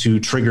ways to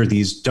trigger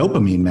these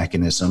dopamine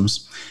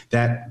mechanisms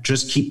that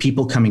just keep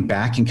people coming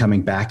back and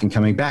coming back and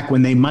coming back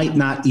when they might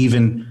not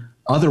even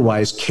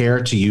otherwise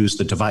care to use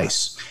the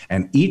device.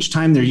 And each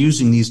time they're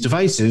using these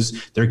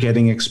devices, they're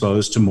getting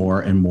exposed to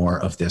more and more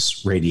of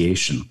this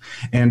radiation.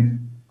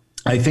 And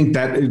I think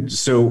that,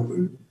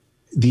 so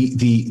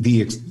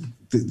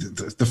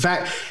the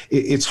fact,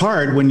 it's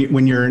hard when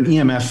you're an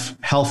EMF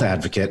health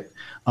advocate,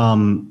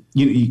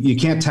 you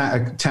can't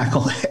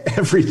tackle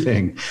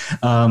everything.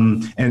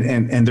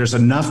 And there's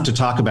enough to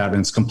talk about, and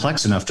it's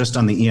complex enough just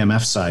on the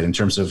EMF side in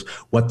terms of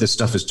what this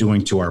stuff is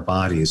doing to our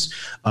bodies,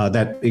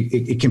 that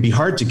it can be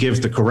hard to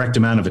give the correct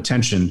amount of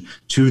attention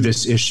to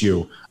this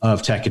issue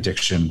of tech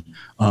addiction.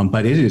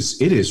 But it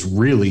is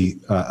really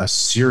a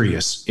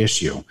serious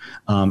issue.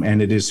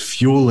 And it is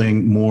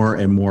fueling more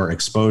and more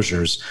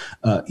exposures,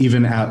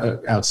 even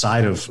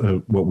outside of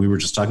what we were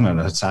just talking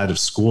about, outside of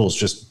schools,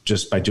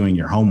 just by doing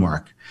your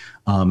homework.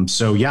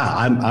 So yeah,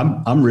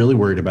 I'm really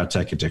worried about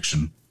tech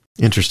addiction.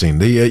 Interesting.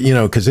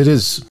 Because it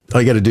is,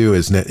 all you got to do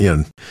is, now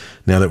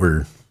that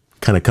we're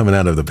kind of coming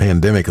out of the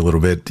pandemic a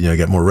little bit, you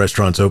got more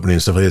restaurants opening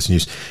and stuff like this,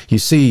 and you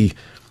see,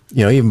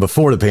 even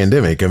before the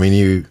pandemic, I mean,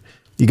 you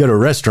go to a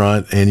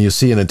restaurant and you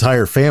see an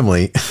entire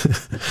family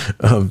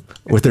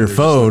with their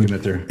phone,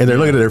 and they're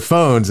looking at their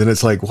phones, and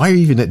it's like, why are you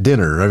even at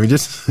dinner? I mean,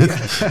 just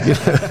it's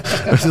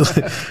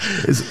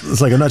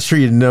like, I'm not sure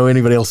you know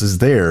anybody else is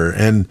there,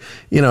 and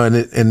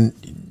and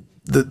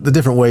the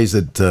different ways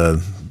that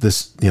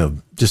this,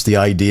 just the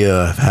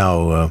idea of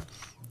how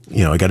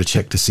I got to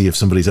check to see if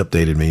somebody's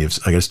updated me.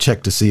 If I got to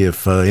check to see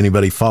if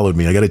anybody followed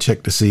me. I got to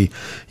check to see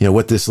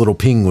what this little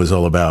ping was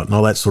all about, and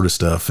all that sort of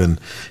stuff, and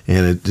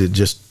it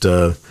just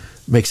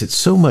makes it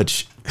so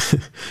much,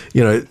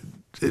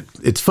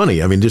 it's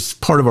funny. I mean,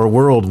 just part of our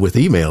world with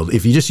email.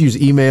 If you just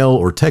use email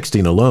or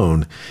texting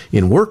alone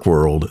in work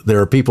world, there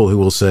are people who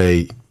will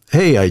say,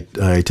 hey, I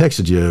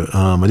texted you.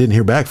 I didn't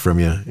hear back from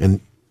you.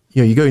 And,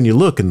 you go and you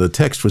look and the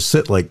text was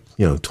sent like,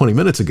 20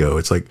 minutes ago.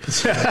 It's like,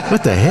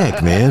 what the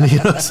heck, man?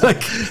 It's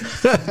like,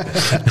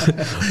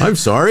 I'm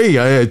sorry.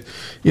 And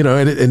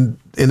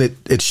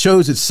it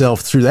shows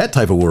itself through that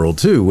type of world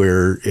too,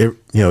 where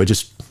it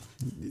just,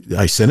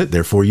 I sent it,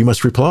 therefore you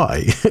must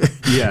reply.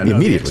 Yeah, no,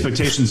 the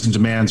expectations and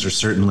demands have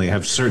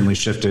certainly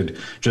shifted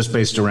just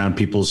based around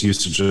people's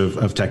usage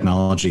of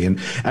technology. And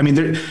I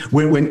mean,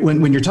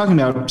 when you're talking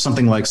about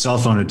something like cell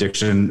phone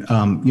addiction,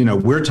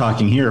 we're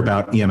talking here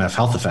about EMF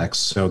health effects.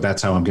 So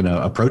that's how I'm going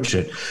to approach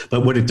it.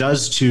 But what it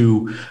does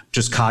to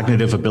just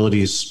cognitive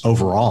abilities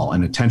overall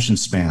and attention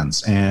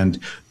spans, and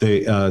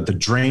the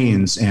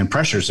drains and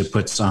pressures it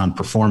puts on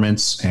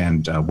performance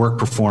and work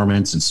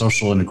performance and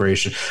social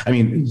integration. I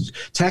mean,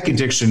 tech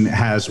addiction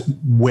has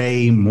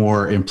way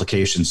more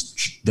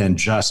implications than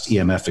just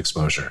EMF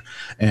exposure,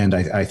 and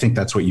I think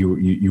that's what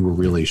you were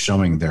really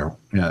showing there.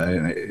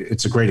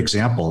 It's a great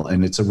example,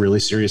 and it's a really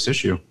serious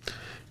issue.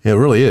 Yeah, it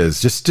really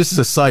is. Just as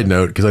a side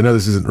note, because I know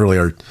this isn't really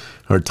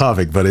our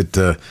topic, but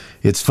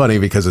it's funny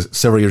because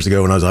several years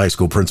ago when I was a high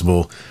school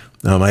principal,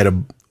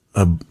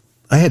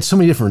 I had so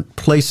many different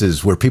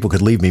places where people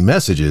could leave me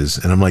messages,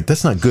 and I'm like,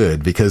 that's not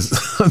good, because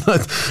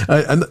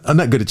I'm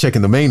not good at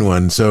checking the main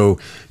one. So,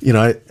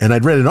 and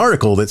I'd read an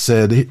article that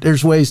said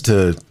there's ways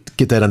to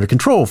get that under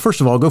control.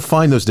 First of all, go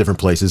find those different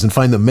places and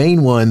find the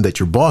main one that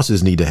your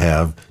bosses need to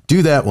have.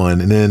 Do that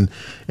one, and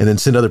then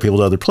send other people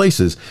to other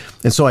places.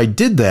 And so I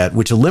did that,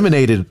 which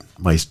eliminated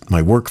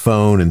my work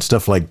phone and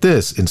stuff like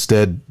this.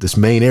 Instead, this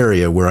main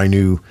area where I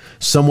knew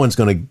someone's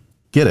going to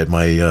get it.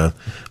 My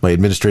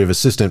administrative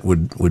assistant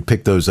would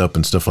pick those up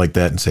and stuff like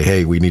that and say,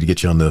 hey, we need to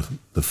get you on the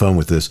phone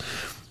with this.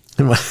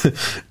 And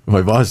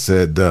my boss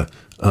said,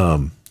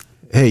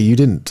 hey, you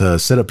didn't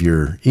set up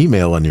your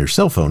email on your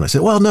cell phone. I said,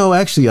 well, no,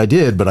 actually I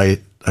did, but I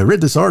read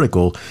this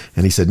article.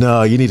 And he said,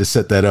 no, you need to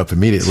set that up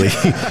immediately.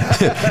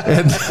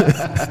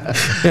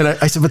 and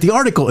I said, but the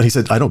article, and he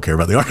said, I don't care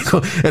about the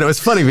article. And it was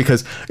funny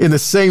because in the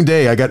same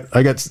day I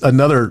got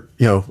another,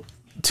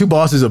 two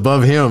bosses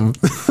above him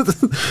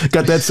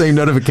got that same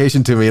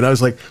notification to me. And I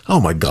was like,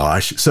 oh my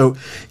gosh. So,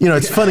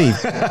 it's funny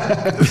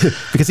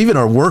because even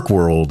our work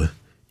world,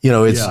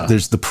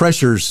 there's the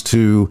pressures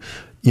to,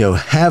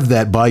 have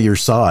that by your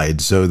side,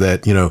 so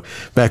that,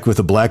 back with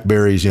the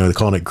Blackberries, they're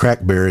calling it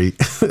Crackberry,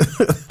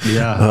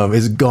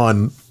 has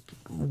gone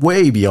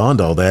way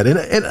beyond all that.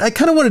 And I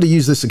kind of wanted to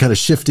use this to kind of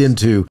shift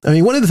into,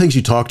 one of the things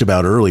you talked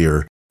about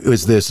earlier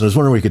was this, and I was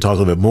wondering if we could talk a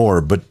little bit more,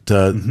 but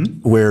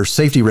where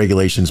safety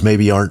regulations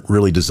maybe aren't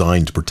really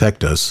designed to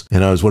protect us.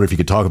 And I was wondering if you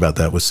could talk about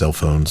that with cell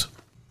phones.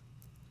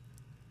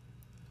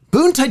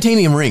 Boone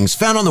Titanium Rings,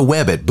 found on the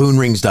web at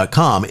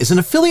boonrings.com, is an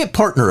affiliate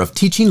partner of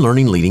Teaching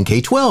Learning Leading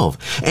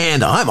K12.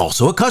 And I'm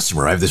also a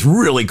customer. I have this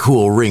really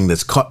cool ring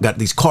that's got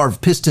these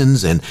carved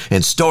pistons and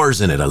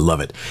stars in it. I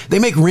love it. They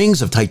make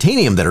rings of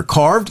titanium that are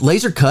carved,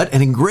 laser cut,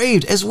 and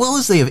engraved, as well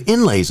as they have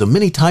inlays of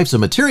many types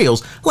of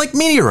materials like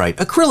meteorite,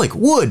 acrylic,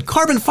 wood,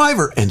 carbon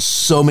fiber, and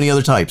so many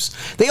other types.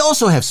 They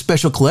also have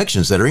special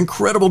collections that are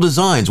incredible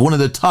designs. One of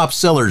the top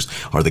sellers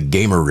are the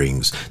Gamer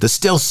Rings, the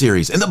Stealth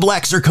Series, and the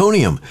Black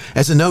Zirconium.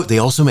 As a note, they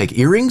also make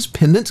earrings,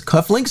 pendants,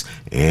 cufflinks,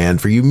 and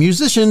for you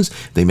musicians,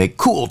 they make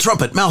cool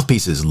trumpet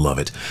mouthpieces. Love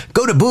it.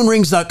 Go to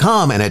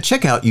boonrings.com and at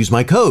checkout use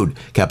my code,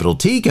 capital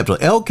T, capital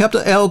L,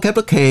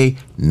 capital K,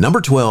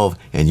 number 12,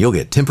 and you'll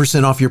get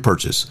 10% off your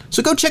purchase.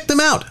 So go check them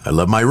out. I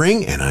love my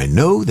ring, and I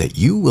know that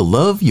you will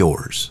love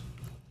yours.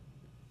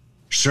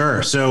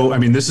 Sure. So, I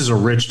mean, this is a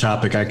rich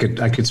topic. I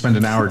could spend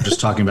an hour just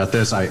talking about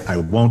this. I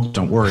won't.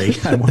 Don't worry.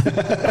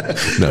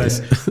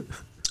 Nice.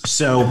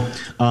 So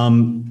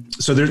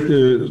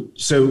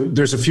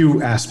there's a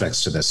few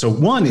aspects to this. So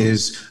one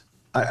is,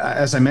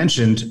 as I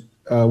mentioned,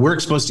 we're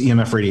exposed to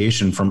EMF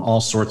radiation from all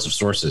sorts of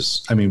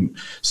sources. I mean,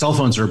 cell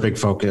phones are a big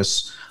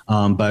focus,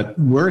 but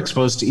we're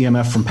exposed to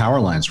EMF from power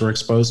lines. We're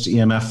exposed to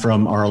EMF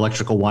from our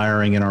electrical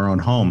wiring in our own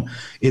home.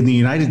 In the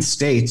United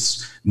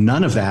States,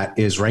 none of that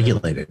is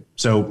regulated.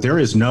 So there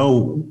is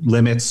no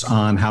limits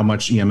on how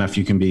much EMF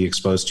you can be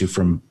exposed to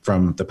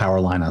from the power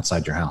line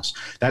outside your house.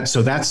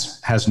 That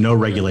has no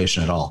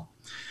regulation at all.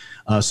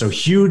 So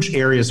huge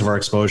areas of our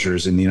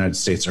exposures in the United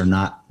States are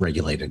not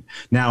regulated.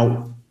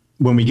 Now,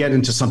 when we get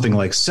into something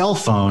like cell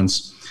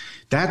phones,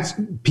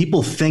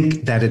 people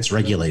think that it's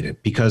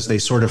regulated because they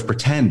sort of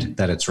pretend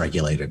that it's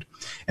regulated.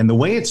 And the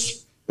way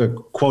it's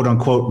quote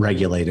unquote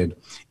regulated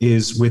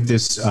is with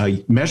this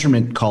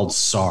measurement called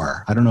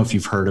SAR. I don't know if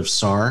you've heard of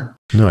SAR.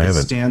 No, I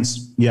haven't.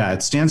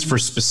 It stands for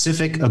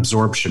specific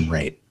absorption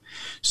rate.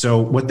 So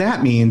what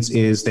that means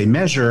is they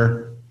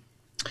measure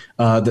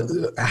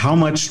how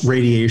much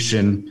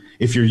radiation,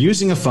 if you're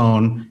using a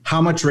phone, how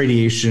much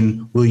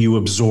radiation will you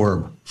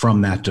absorb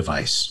from that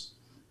device,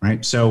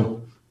 right?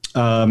 So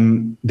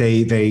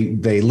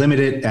they limit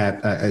it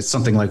at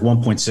something like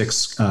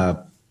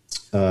 1.6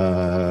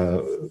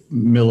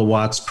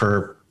 milliwatts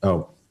per,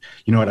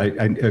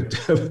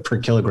 per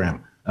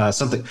kilogram.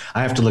 Something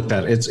I have to look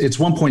that. It's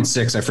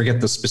 1.6. I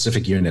forget the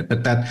specific unit,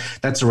 but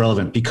that's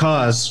irrelevant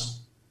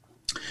because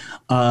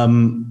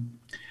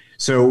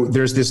so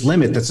there's this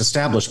limit that's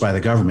established by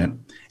the government,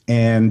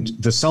 and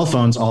the cell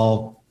phones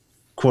all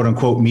quote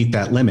unquote meet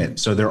that limit.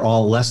 So they're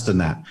all less than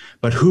that.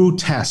 But who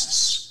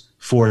tests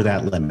for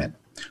that limit?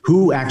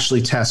 Who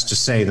actually tests to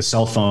say the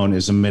cell phone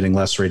is emitting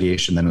less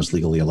radiation than is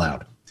legally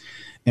allowed?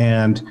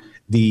 And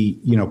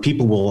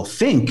people will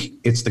think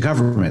it's the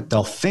government.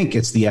 They'll think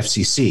it's the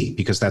FCC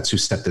because that's who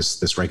set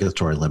this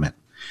regulatory limit.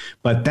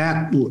 But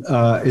that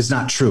is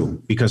not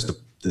true because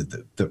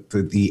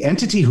the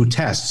entity who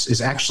tests is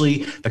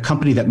actually the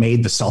company that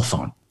made the cell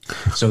phone.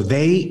 So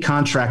they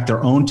contract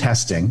their own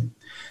testing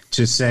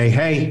to say,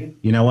 hey,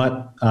 you know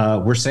what?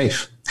 We're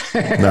safe.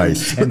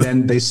 Nice. And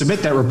then they submit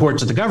that report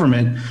to the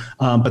government,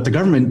 but the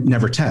government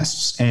never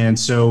tests. And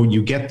so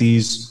you get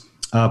these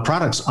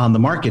products on the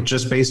market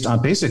just based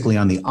on basically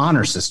on the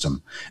honor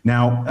system.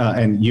 Now,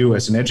 and you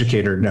as an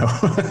educator know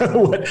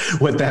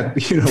what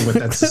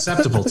that's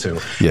susceptible to.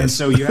 Yes. And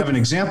so you have an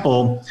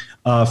example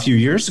a few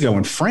years ago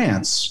in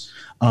France,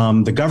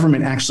 the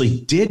government actually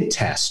did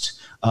test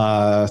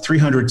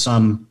 300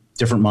 some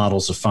different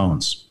models of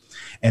phones.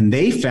 And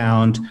they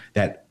found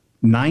that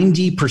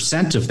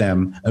 90% of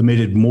them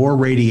emitted more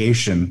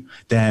radiation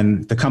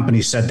than the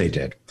company said they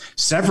did.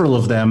 Several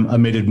of them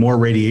emitted more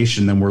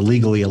radiation than were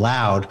legally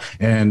allowed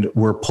and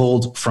were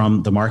pulled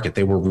from the market.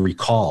 They were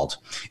recalled.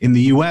 In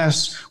the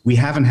US, we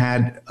haven't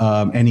had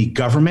any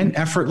government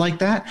effort like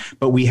that,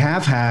 but we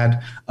have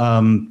had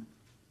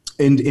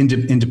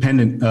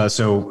independent.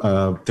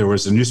 There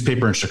was a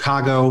newspaper in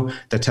Chicago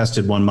that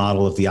tested one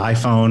model of the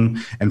iPhone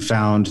and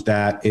found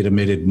that it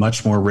emitted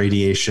much more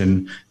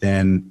radiation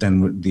than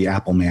the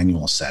Apple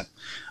manual said,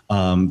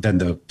 than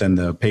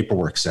the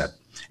paperwork said.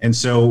 And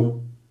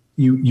so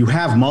you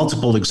have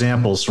multiple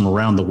examples from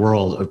around the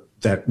world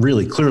that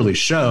really clearly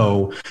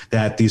show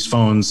that these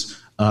phones,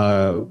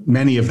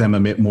 many of them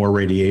emit more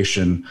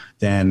radiation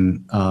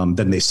than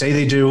they say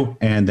they do,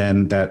 and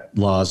then that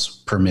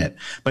laws permit.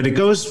 But it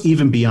goes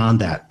even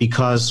beyond that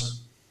because,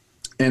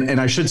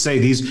 and I should say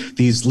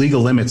these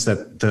legal limits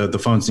that the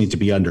phones need to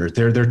be under,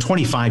 they're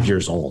 25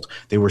 years old.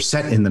 They were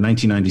set in the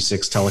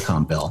 1996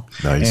 telecom bill.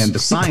 Nice. And the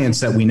science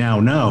that we now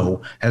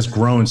know has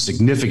grown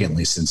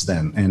significantly since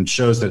then and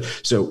shows that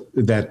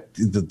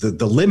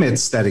the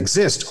limits that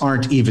exist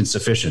aren't even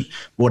sufficient.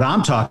 What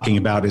I'm talking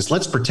about is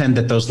let's pretend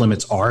that those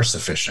limits are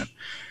sufficient.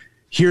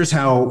 Here's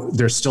how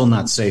they're still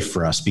not safe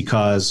for us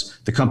because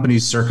the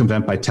companies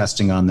circumvent by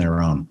testing on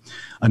their own.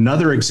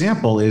 Another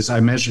example is I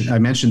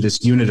mentioned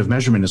this unit of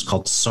measurement is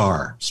called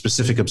SAR,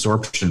 specific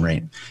absorption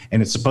rate, and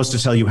it's supposed to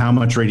tell you how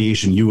much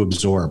radiation you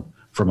absorb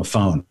from a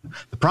phone.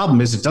 The problem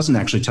is it doesn't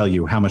actually tell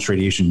you how much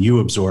radiation you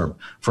absorb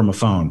from a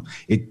phone.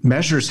 It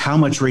measures how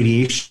much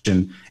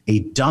radiation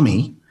a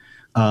dummy,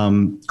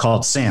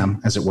 called SAM,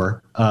 as it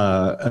were.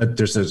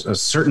 There's a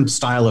certain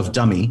style of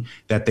dummy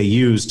that they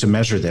use to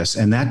measure this,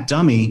 and that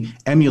dummy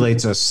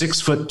emulates a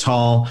 6 foot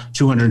tall,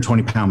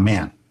 220 pound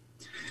man.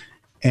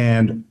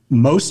 And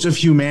most of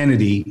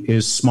humanity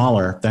is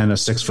smaller than a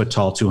 6 foot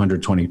tall,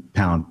 220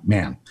 pound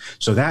man.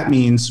 So that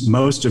means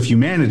most of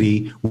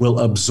humanity will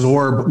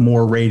absorb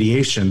more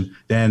radiation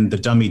than the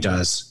dummy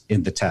does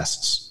in the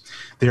tests.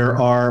 There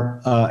are,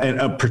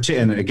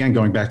 and again,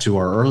 going back to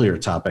our earlier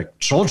topic,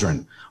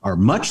 children are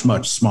much,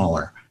 much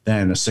smaller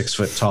than a 6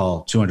 foot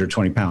tall,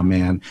 220 pound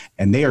man,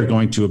 and they are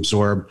going to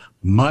absorb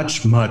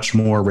much, much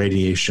more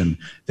radiation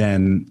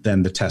than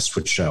the test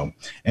would show.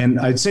 And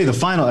I'd say the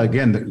final,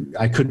 again,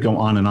 I could go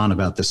on and on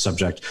about this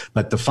subject,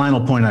 but the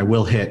final point I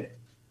will hit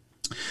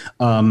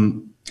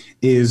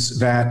is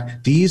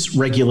that these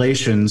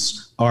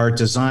regulations are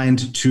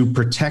designed to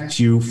protect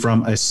you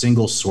from a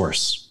single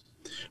source,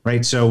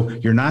 right? So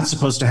you're not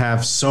supposed to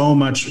have so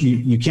much,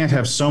 you can't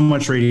have so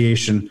much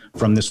radiation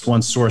from this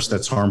one source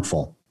that's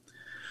harmful.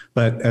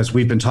 But as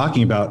we've been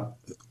talking about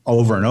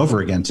over and over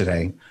again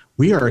today,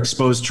 we are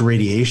exposed to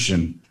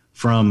radiation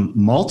from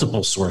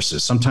multiple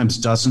sources, sometimes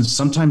dozens,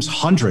 sometimes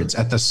hundreds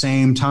at the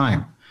same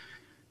time.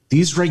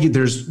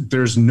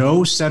 There's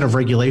no set of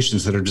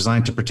regulations that are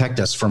designed to protect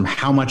us from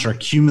how much our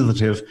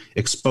cumulative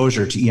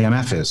exposure to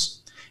EMF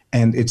is.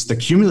 And it's the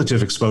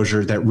cumulative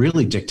exposure that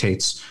really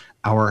dictates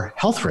our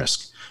health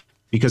risk,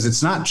 because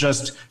it's not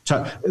just,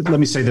 let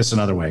me say this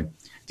another way.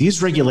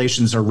 These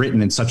regulations are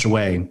written in such a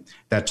way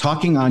that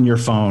talking on your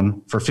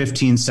phone for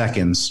 15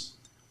 seconds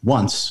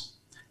once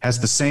has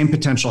the same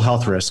potential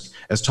health risk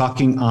as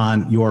talking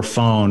on your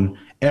phone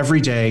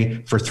every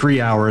day for 3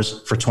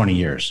 hours for 20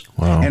 years.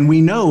 Wow. And we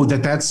know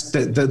that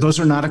those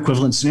are not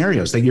equivalent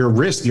scenarios, that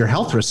your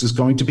health risk is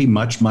going to be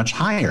much, much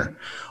higher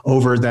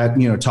over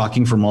that,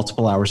 talking for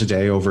multiple hours a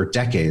day over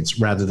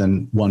decades rather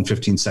than one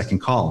 15-second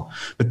call.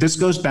 But this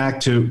goes back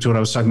to what I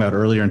was talking about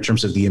earlier in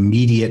terms of the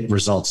immediate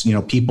results.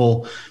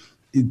 People,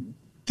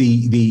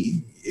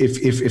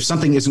 if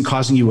something isn't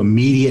causing you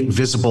immediate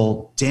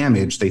visible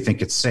damage, they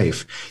think it's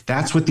safe.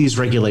 That's what these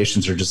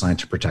regulations are designed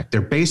to protect.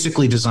 They're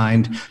basically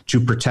designed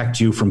to protect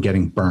you from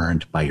getting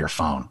burned by your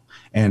phone.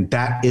 And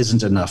that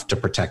isn't enough to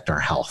protect our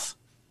health.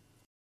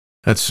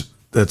 That's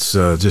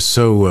just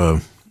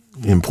so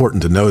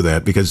important to know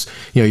that, because,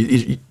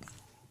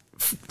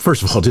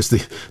 first of all, just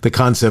the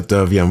concept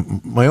of,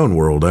 my own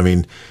world. I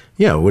mean,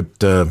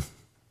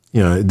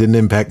 it didn't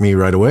impact me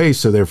right away,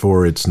 so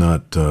therefore it's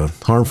not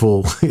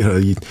harmful.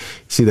 You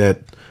see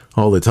that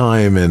all the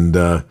time, and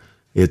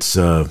that's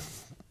a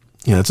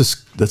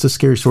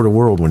scary sort of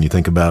world when you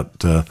think about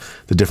the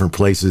different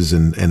places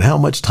and how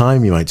much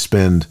time you might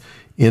spend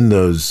in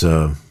those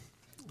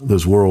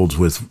worlds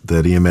with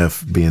that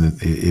EMF being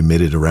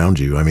emitted around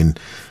you. I mean,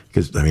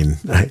 because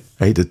I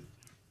hate to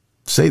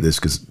say this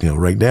because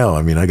right now,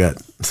 I got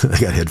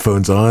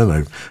headphones on.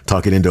 I'm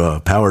talking into a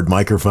powered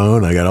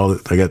microphone. I got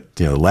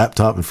a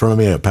laptop in front of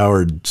me. I have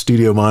powered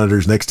studio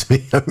monitors next to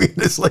me.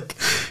 It's like,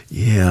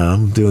 yeah,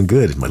 I'm doing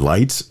good. My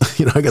lights,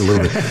 I got a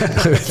little bit.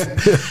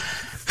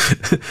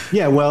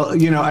 Yeah, well,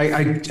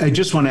 I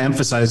just want to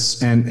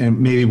emphasize, and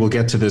maybe we'll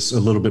get to this a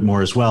little bit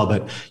more as well,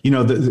 but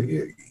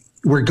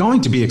we're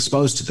going to be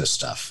exposed to this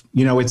stuff.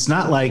 It's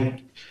not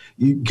like,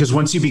 because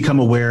once you become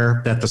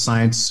aware that the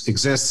science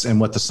exists and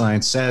what the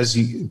science says,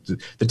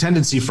 the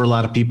tendency for a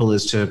lot of people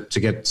is to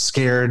get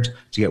scared,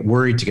 to get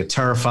worried, to get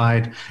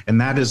terrified,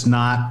 and that is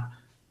not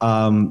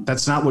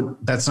that's not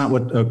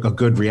what a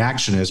good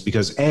reaction is,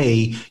 because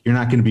A, you're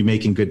not going to be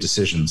making good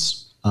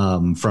decisions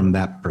from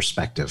that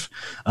perspective,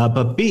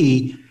 but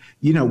B,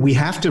 we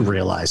have to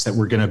realize that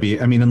we're going to be,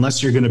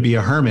 unless you're going to be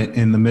a hermit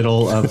in the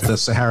middle of the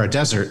Sahara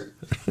Desert,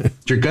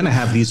 you're going to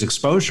have these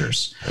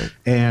exposures, right.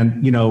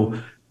 And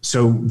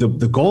so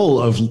the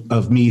goal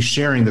of me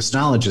sharing this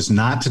knowledge is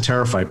not to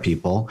terrify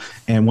people.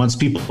 And once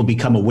people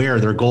become aware,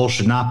 their goal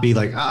should not be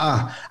like,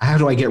 how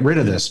do I get rid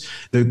of this?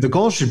 The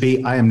goal should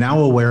be, I am now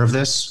aware of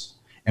this,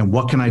 and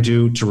what can I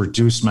do to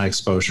reduce my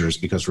exposures?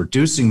 Because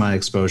reducing my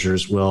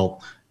exposures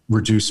will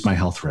reduce my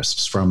health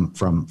risks from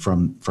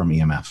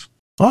EMF.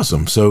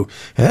 Awesome. So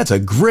that's a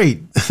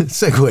great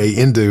segue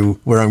into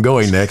where I'm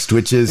going next,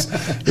 which is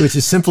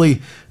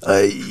simply,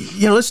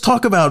 let's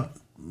talk about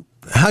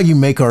how you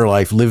make our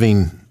life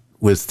living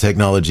with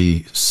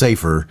technology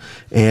safer,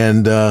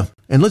 and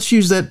let's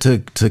use that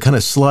to kind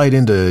of slide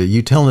into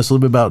you telling us a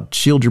little bit about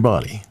Shield Your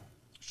Body.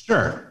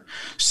 Sure.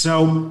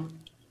 So,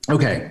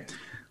 okay.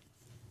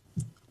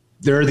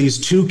 There are these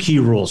two key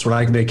rules.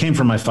 They came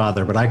from my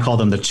father, but I call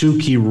them the two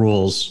key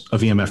rules of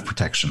EMF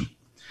protection.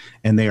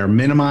 And they are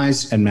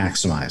minimize and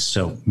maximize.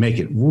 So make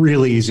it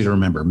really easy to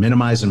remember.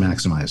 Minimize and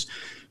maximize.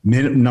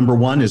 Number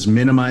one is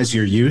minimize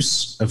your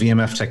use of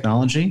EMF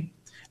technology.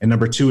 And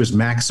number two is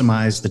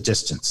maximize the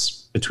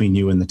distance between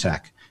you and the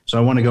tech. So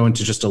I want to go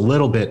into just a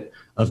little bit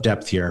of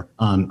depth here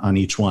on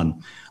each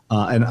one.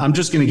 And I'm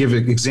just going to give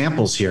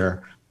examples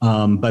here.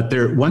 But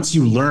once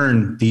you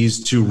learn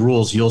these two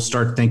rules, you'll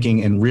start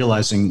thinking and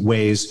realizing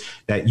ways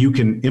that you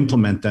can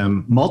implement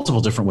them, multiple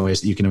different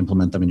ways that you can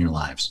implement them in your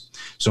lives.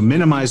 So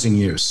minimizing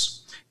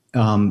use.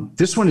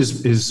 This one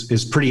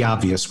is pretty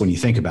obvious when you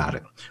think about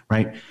it,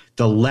 right?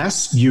 The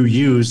less you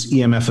use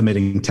EMF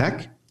emitting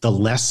tech, the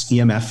less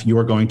EMF you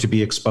are going to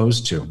be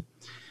exposed to.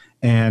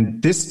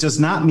 And this does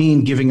not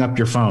mean giving up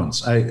your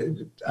phones.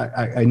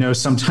 I know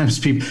sometimes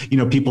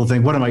people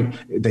think,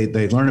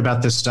 they learn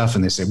about this stuff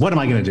and they say, what am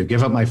I going to do?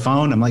 Give up my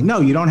phone? I'm like,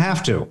 no, you don't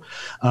have to,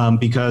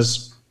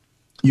 because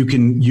you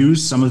can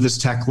use some of this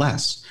tech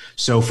less.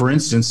 So for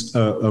instance,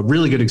 a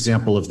really good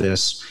example of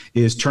this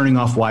is turning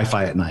off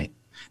Wi-Fi at night.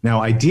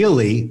 Now,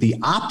 ideally, the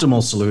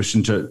optimal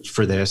solution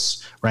for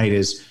this, right,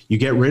 is you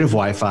get rid of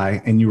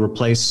Wi-Fi and you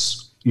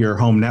replace your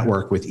home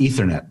network with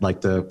Ethernet,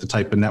 like the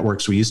type of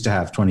networks we used to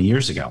have 20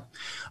 years ago.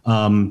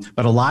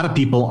 But a lot of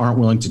people aren't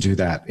willing to do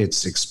that.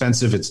 It's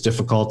expensive, it's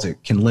difficult,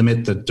 it can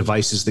limit the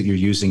devices that you're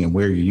using and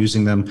where you're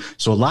using them.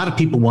 So a lot of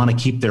people want to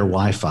keep their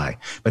Wi-Fi,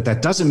 but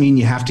that doesn't mean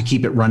you have to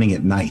keep it running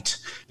at night,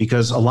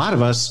 because a lot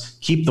of us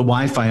keep the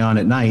Wi-Fi on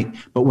at night,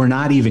 but we're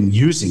not even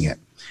using it.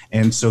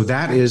 And so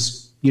that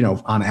is,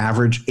 on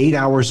average, 8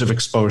 hours of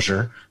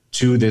exposure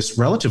to this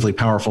relatively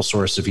powerful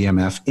source of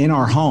EMF in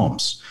our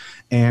homes.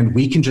 And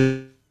we can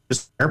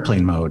just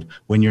airplane mode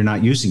when you're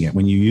not using it.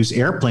 When you use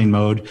airplane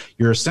mode,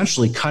 you're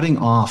essentially cutting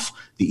off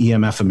the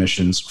EMF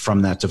emissions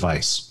from that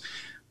device.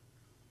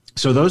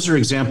 So those are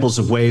examples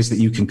of ways that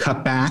you can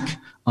cut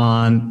back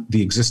on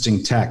the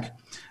existing tech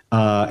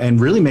and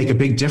really make a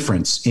big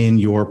difference in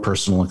your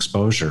personal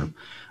exposure.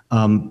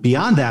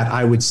 Beyond that,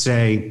 I would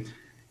say,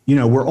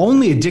 we're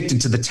only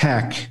addicted to the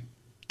tech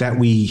that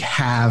we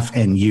have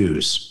and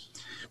use,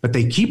 but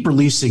they keep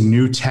releasing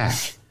new tech.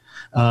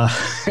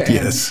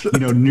 Yes.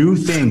 New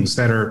things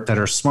that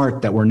are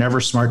smart, that were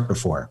never smart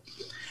before.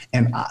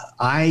 And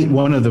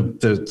one of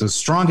the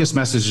strongest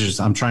messages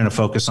I'm trying to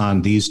focus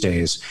on these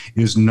days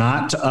is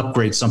not to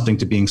upgrade something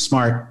to being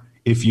smart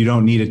if you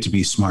don't need it to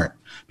be smart,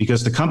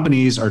 because the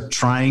companies are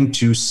trying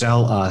to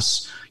sell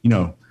us,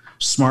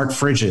 smart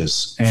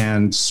fridges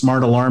and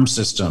smart alarm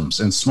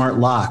systems and smart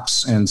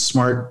locks and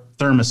smart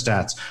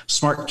thermostats,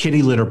 smart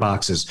kitty litter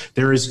boxes.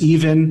 There is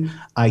even,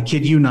 I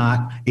kid you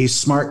not, a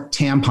smart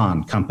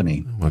tampon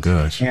company. Oh my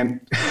gosh.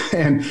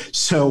 And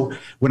so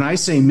when I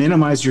say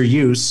minimize your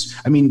use,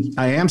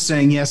 I am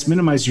saying, yes,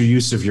 minimize your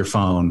use of your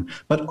phone,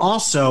 but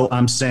also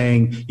I'm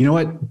saying,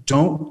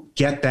 don't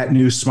get that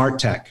new smart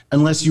tech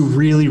unless you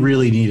really,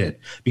 really need it.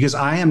 Because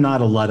I am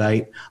not a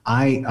Luddite.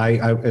 I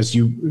as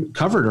you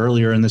covered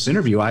earlier in this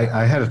interview,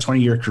 I had a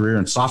 20-year career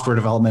in software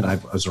development. I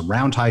was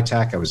around high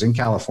tech. I was in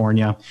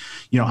California.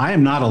 I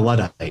am not a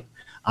Luddite.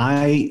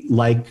 I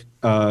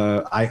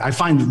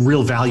find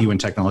real value in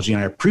technology,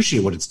 and I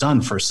appreciate what it's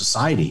done for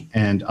society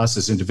and us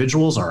as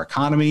individuals, our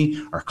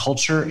economy, our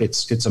culture.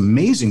 It's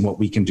amazing what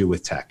we can do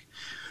with tech.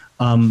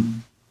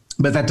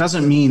 But that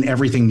doesn't mean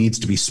everything needs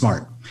to be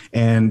smart.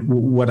 And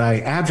what I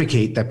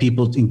advocate that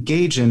people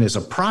engage in is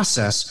a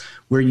process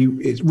where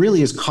it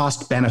really is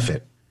cost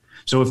benefit.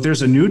 So if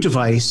there's a new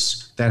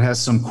device that has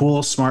some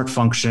cool smart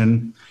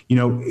function,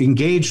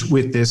 engage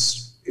with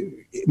this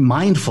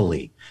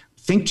mindfully.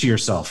 Think to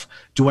yourself,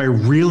 do I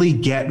really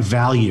get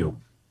value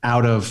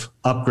out of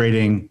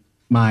upgrading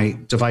my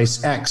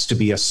device X to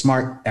be a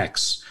smart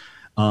X?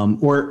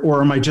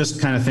 Or am I just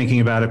kind of thinking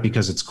about it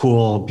because it's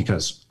cool,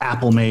 because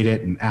Apple made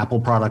it and Apple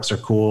products are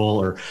cool?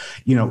 Or,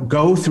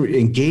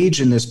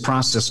 engage in this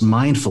process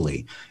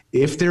mindfully.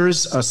 If there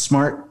is a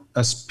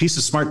piece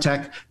of smart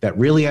tech that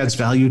really adds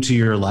value to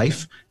your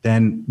life,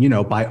 then,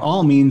 by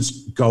all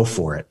means, go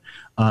for it.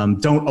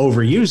 Don't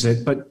overuse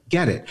it, but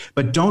get it.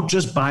 But don't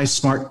just buy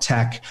smart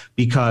tech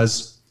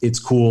because it's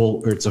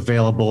cool or it's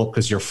available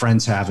because your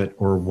friends have it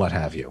or what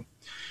have you.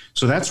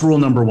 So that's rule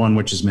number one,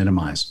 which is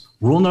minimize.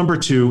 Rule number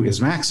two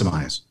is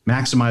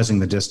maximizing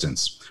the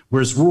distance.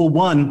 Whereas rule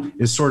one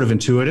is sort of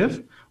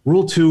intuitive,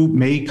 rule two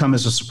may come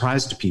as a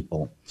surprise to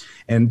people.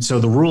 And so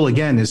the rule,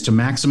 again, is to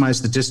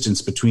maximize the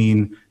distance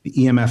between the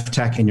EMF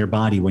tech and your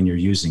body when you're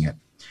using it.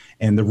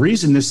 And the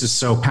reason this is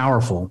so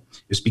powerful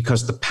is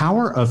because the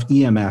power of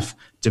EMF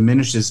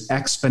diminishes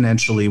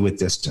exponentially with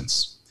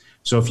distance.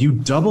 So if you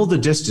double the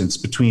distance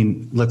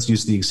between, let's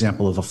use the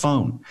example of a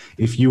phone.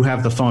 If you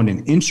have the phone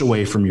an inch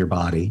away from your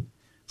body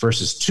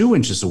versus 2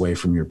 inches away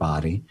from your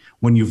body,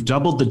 when you've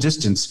doubled the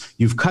distance,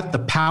 you've cut the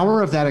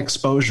power of that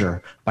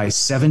exposure by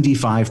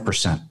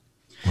 75%.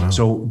 Wow.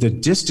 So the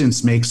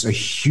distance makes a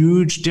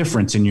huge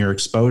difference in your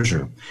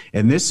exposure.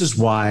 And this is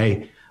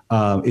why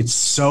it's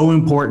so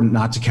important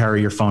not to carry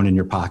your phone in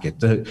your pocket.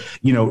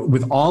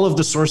 With all of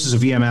the sources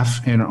of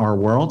EMF in our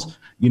world,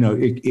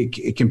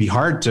 it can be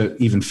hard to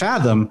even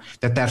fathom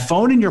that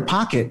phone in your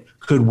pocket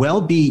could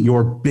well be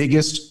your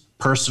biggest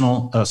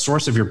personal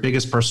source of your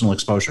biggest personal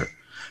exposure.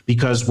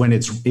 Because when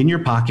it's in your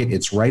pocket,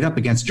 it's right up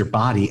against your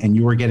body and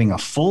you are getting a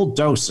full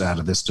dose out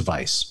of this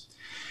device.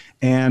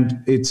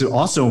 And it's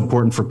also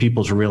important for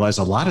people to realize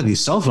a lot of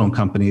these cell phone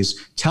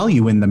companies tell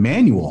you in the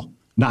manual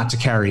not to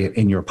carry it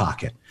in your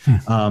pocket.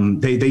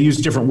 They use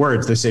different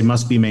words. They say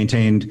must be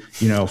maintained,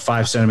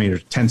 5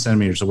 centimeters, 10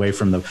 centimeters away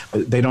from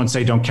they don't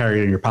say don't carry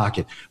it in your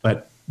pocket.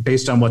 But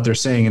based on what they're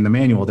saying in the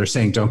manual, they're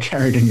saying don't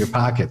carry it in your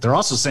pocket. They're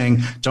also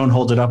saying don't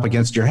hold it up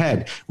against your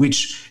head,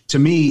 which to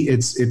me,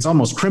 it's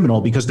almost criminal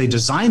because they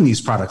design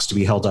these products to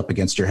be held up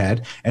against your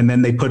head. And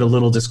then they put a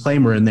little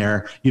disclaimer in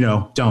there,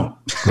 don't.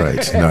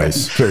 Right.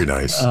 Nice. Very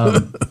nice.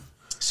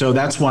 So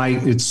that's why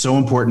it's so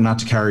important not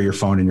to carry your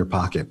phone in your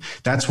pocket.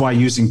 That's why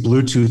using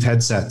Bluetooth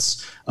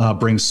headsets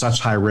brings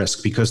such high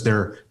risk, because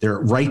they're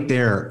right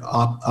there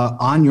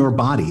on your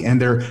body,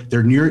 and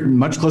they're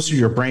much closer to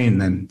your brain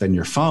than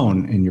your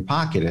phone in your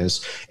pocket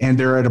is, and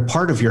they're at a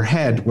part of your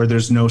head where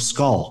there's no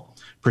skull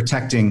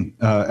protecting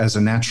as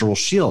a natural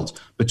shield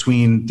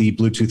between the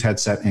Bluetooth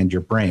headset and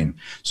your brain.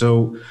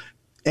 So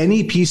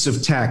any piece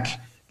of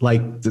tech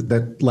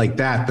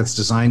that's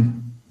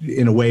designed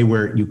in a way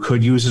where you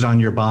could use it on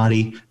your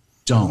body,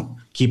 don't.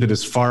 Keep it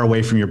as far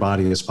away from your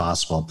body as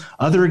possible.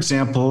 Other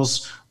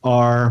examples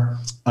are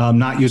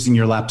not using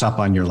your laptop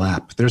on your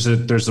lap. There's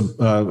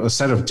a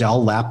set of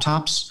Dell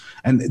laptops,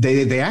 and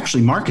they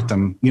actually market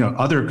them.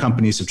 Other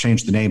companies have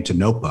changed the name to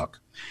notebook.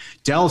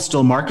 Dell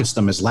still markets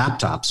them as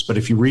laptops, but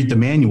if you read the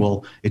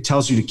manual, it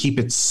tells you to keep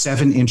it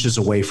 7 inches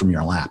away from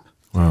your lap.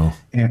 Wow.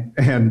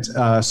 And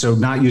so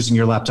not using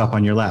your laptop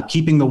on your lap,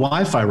 keeping the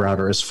Wi-Fi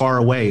router as far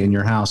away in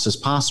your house as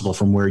possible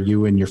from where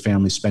you and your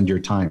family spend your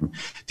time.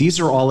 These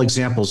are all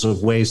examples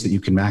of ways that you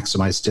can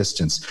maximize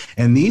distance.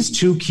 And these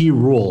 2 key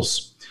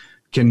rules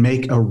can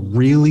make a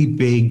really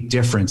big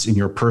difference in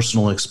your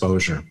personal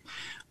exposure.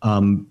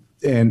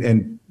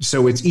 And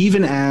so it's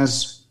even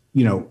as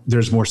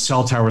there's more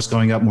cell towers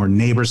going up, more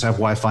neighbors have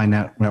Wi-Fi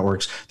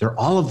networks. There are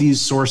all of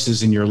these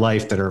sources in your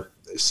life that are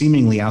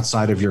seemingly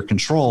outside of your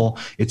control.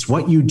 It's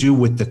what you do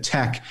with the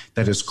tech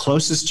that is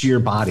closest to your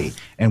body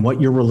and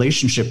what your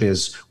relationship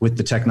is with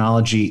the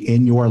technology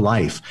in your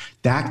life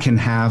that can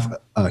have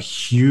a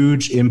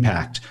huge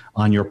impact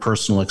on your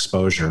personal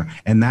exposure.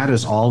 And that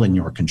is all in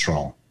your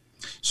control.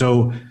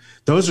 So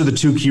those are the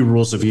 2 key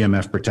rules of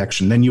EMF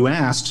protection. Then you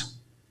asked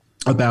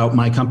about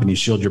my company,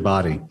 Shield Your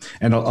Body.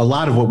 And a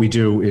lot of what we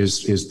do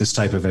is this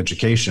type of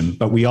education,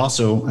 but we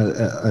also,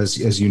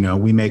 as you know,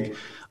 we make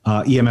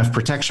EMF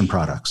protection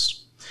products.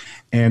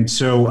 And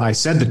so I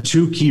said the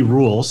 2 key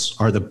rules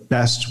are the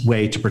best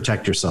way to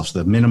protect yourself, so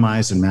the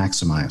minimize and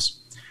maximize.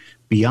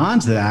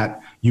 Beyond that,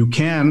 you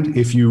can,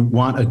 if you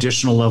want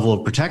additional level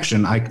of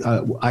protection,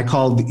 I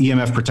call the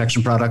EMF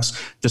protection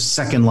products the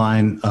second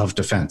line of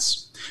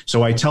defense.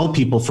 So I tell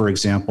people, for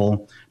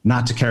example,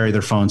 not to carry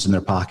their phones in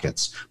their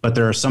pockets. But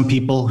there are some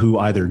people who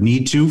either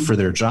need to for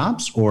their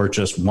jobs or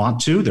just want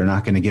to. They're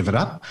not going to give it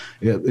up.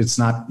 It's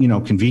not,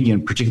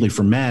 convenient, particularly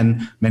for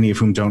men, many of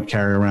whom don't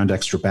carry around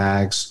extra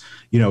bags.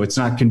 It's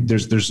not,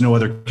 there's no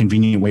other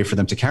convenient way for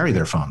them to carry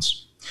their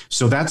phones.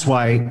 So that's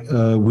why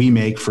we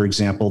make, for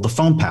example, the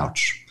phone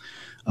pouch,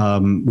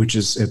 which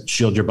is at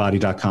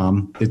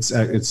shieldyourbody.com.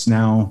 It's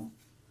now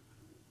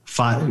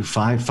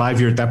five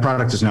years. That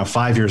product is now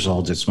 5 years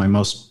old. It's my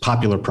most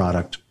popular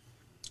product.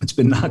 It's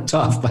been knocked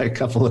off by a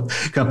couple of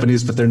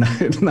companies, but they're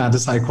not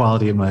as high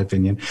quality in my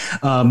opinion.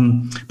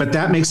 But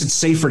that makes it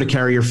safer to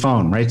carry your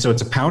phone, right? So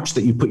it's a pouch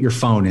that you put your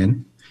phone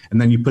in, and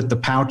then you put the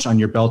pouch on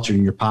your belt or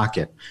in your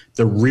pocket.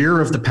 The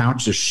rear of the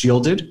pouch is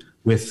shielded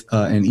with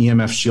an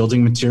EMF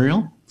shielding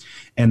material,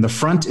 and the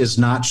front is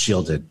not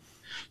shielded.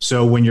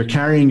 So when you're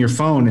carrying your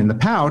phone in the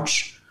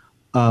pouch,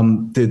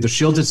 the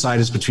shielded side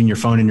is between your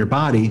phone and your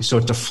body, so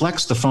it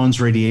deflects the phone's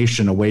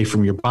radiation away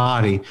from your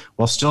body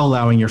while still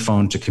allowing your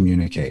phone to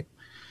communicate.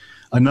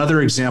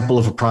 Another example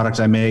of a product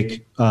I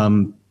make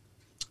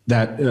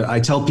that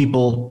I tell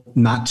people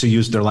not to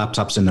use their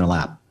laptops in their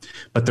lap,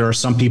 but there are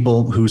some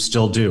people who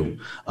still do.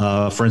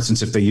 For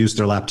instance, if they use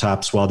their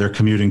laptops while they're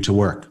commuting to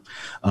work,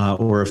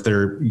 or if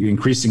they're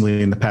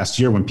increasingly in the past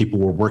year when people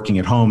were working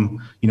at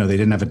home, they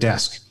didn't have a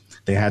desk.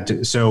 They had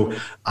to. So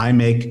I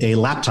make a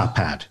laptop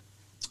pad.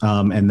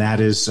 And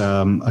that is,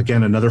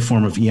 again, another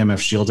form of EMF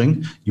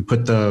shielding. You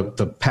put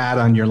the pad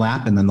on your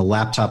lap and then the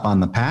laptop on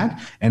the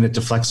pad, and it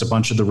deflects a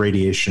bunch of the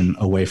radiation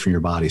away from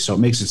your body. So it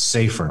makes it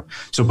safer.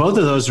 So both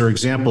of those are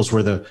examples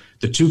where the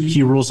 2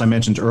 key rules I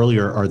mentioned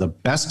earlier are the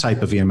best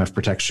type of EMF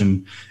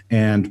protection,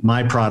 and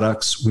my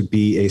products would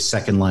be a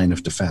second line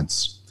of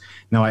defense.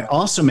 Now, I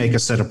also make a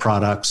set of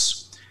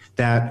products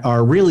that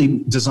are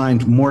really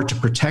designed more to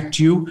protect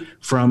you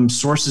from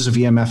sources of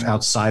EMF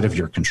outside of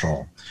your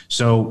control.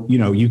 So,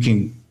 you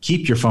can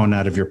keep your phone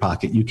out of your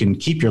pocket. You can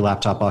keep your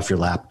laptop off your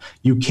lap.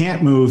 You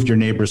can't move your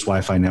neighbor's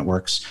Wi-Fi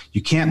networks.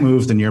 You can't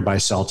move the nearby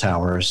cell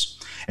towers.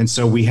 And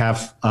so we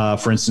have,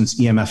 for instance,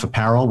 EMF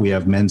apparel. We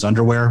have men's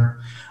underwear.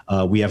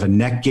 We have a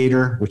neck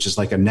gaiter, which is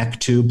like a neck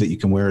tube that you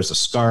can wear as a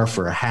scarf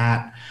or a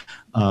hat.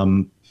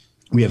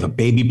 We have a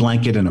baby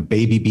blanket and a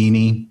baby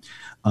beanie.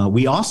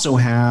 We also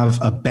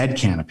have a bed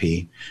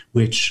canopy,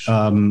 which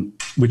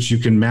you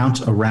can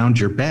mount around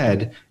your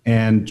bed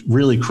and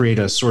really create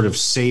a sort of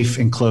safe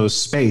enclosed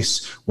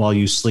space while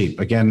you sleep.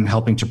 Again,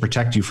 helping to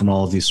protect you from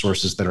all of these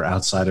sources that are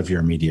outside of your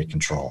immediate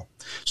control.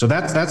 So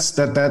that's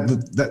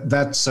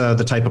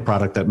the type of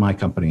product that my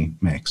company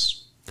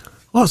makes.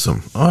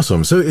 Awesome.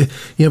 So,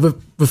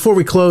 but before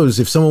we close,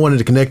 if someone wanted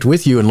to connect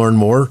with you and learn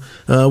more,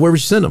 where would you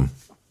send them?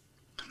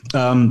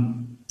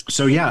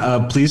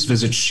 Please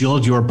visit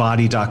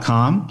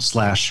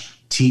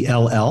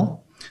shieldyourbody.com/TLL.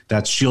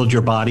 That's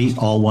shieldyourbody,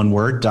 all one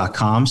word,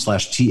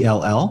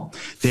 .com/TLL.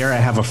 There I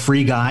have a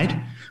free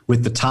guide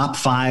with the top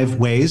 5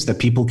 ways that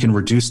people can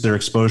reduce their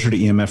exposure to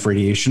EMF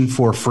radiation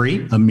for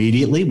free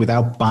immediately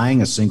without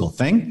buying a single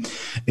thing.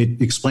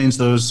 It explains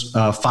those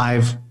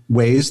 5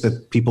 ways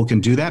that people can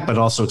do that, but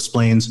also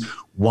explains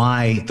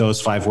why those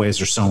 5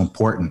 ways are so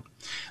important.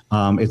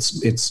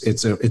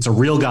 It's a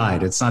real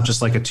guide. It's not just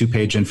like a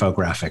 2-page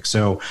infographic.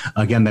 So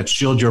again, that's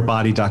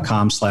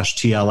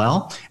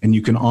shieldyourbody.com/TLL. And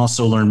you can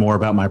also learn more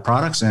about my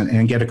products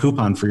and get a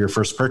coupon for your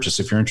first purchase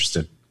if you're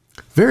interested.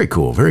 Very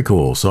cool. Very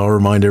cool. So I'll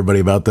remind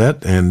everybody about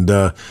that, and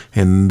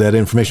that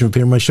information will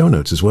appear in my show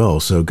notes as well.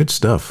 So good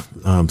stuff.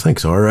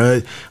 Thanks, R.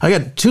 I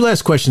got two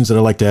last questions that I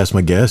like to ask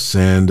my guests,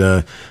 and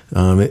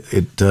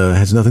it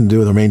has nothing to do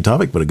with our main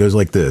topic, but it goes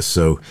like this.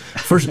 So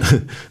first,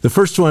 the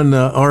first one,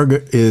 R,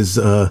 is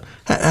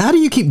how do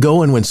you keep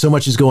going when so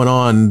much is going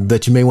on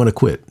that you may want to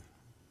quit?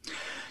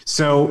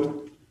 So.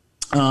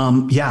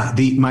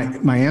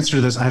 My answer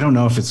to this, I don't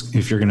know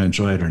if you're going to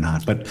enjoy it or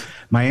not, but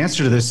my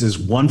answer to this is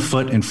one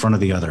foot in front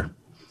of the other.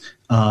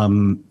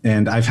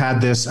 And I've had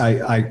this,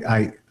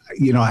 I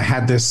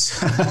had this,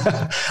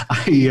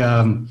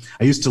 I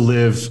used to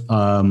live,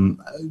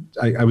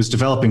 I was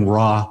developing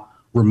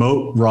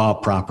remote raw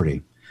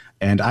property.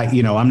 And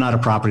I'm not a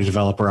property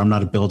developer. I'm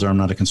not a builder. I'm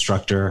not a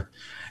constructor.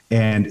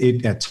 And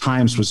it at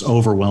times was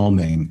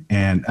overwhelming.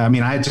 And I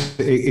mean,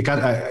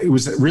 it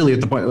was really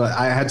at the point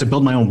I had to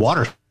build my own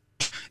water.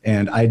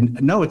 And I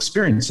had no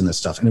experience in this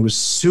stuff. And it was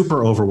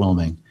super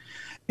overwhelming.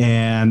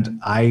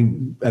 And I,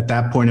 at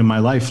that point in my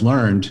life,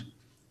 learned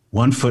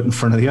one foot in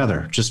front of the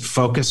other. Just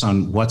focus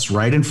on what's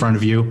right in front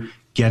of you,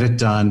 get it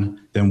done,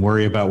 then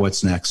worry about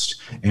what's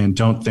next. And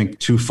don't think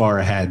too far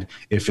ahead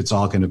if it's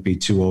all going to be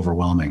too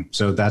overwhelming.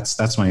 So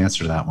that's my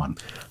answer to that one.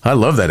 I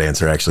love that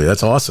answer, actually.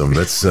 That's awesome.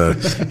 That's,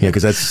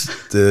 because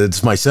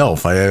it's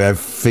myself. I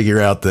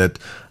figure out that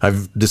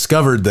I've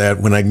discovered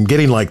that when I'm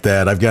getting like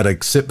that, I've got to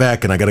sit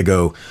back and I got to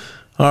go,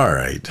 all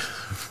right,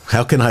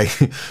 how can I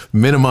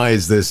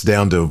minimize this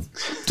down to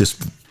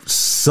just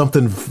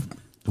something,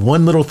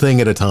 one little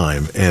thing at a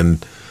time?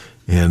 And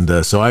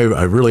so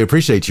I really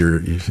appreciate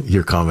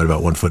your comment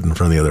about one foot in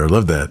front of the other. I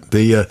love that.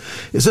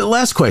 Is the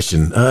last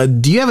question.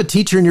 Do you have a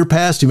teacher in your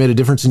past who made a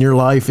difference in your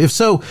life? If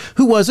so,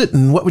 who was it?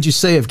 And what would you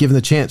say if given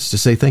the chance to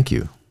say thank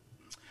you?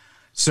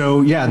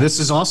 So, yeah, this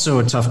is also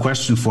a tough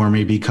question for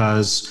me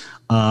because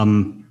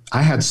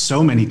I had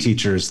so many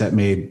teachers that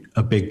made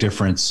a big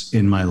difference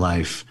in my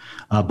life.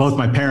 Both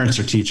my parents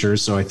are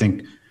teachers, so I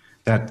think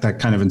that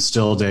kind of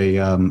instilled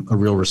a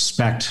real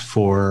respect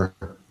for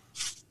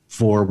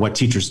what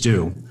teachers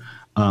do.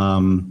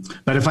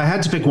 But if I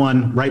had to pick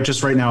one right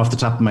now off the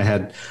top of my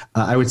head,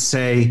 I would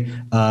say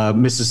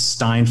Mrs.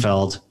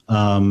 Steinfeld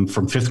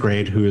from fifth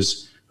grade,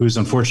 who's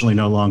unfortunately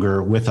no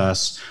longer with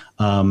us.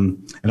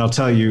 And I'll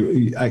tell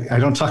you, I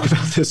don't talk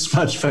about this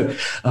much, but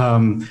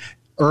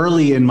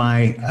early in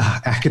my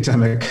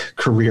academic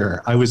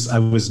career, I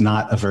was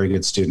not a very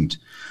good student.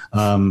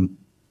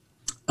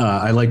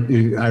 I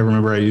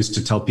remember I used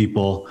to tell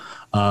people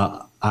I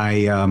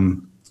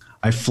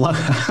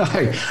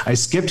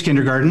skipped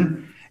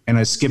kindergarten and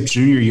I skipped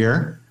junior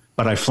year,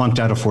 but I flunked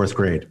out of fourth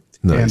grade.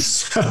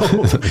 Nice. And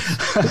so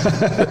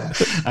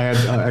I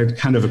had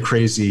kind of a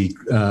crazy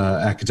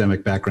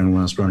academic background when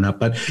I was growing up.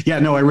 But yeah,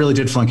 no, I really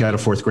did flunk out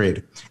of fourth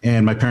grade.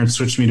 And my parents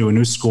switched me to a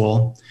new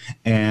school.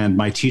 And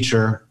my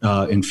teacher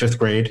in fifth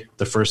grade,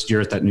 the first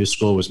year at that new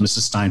school, was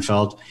Mrs.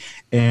 Steinfeld.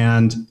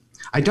 And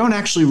I don't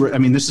actually,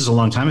 this is a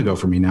long time ago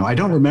for me now. I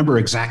don't remember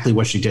exactly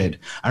what she did.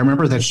 I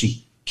remember that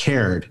she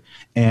cared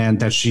and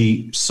that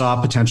she saw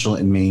potential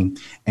in me.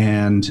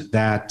 And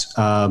that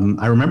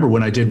I remember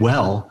when I did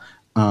well,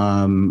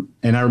 and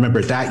I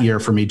remember that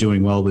year for me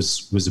doing well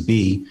was a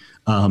B.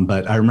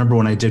 But I remember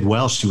when I did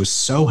well, she was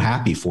so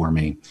happy for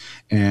me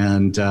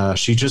and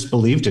she just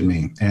believed in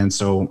me. And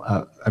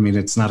so,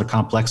 it's not a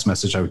complex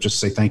message. I would just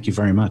say, thank you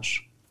very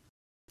much.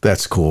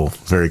 That's cool.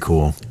 Very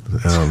cool.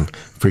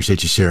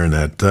 Appreciate you sharing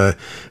that.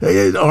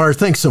 R,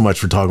 thanks so much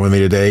for talking with me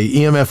today.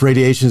 EMF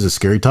radiation is a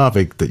scary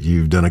topic that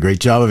you've done a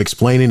great job of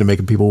explaining and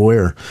making people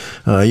aware.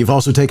 You've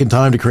also taken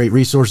time to create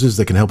resources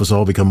that can help us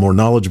all become more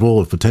knowledgeable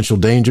of potential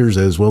dangers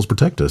as well as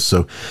protect us.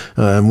 So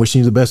I'm wishing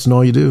you the best in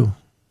all you do.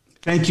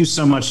 Thank you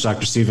so much,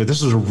 Dr. Steve.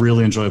 This was a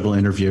really enjoyable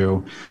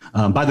interview.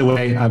 By the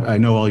way, I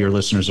know all your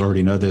listeners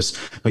already know this,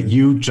 but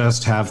you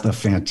just have the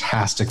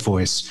fantastic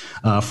voice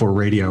for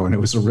radio, and it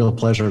was a real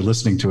pleasure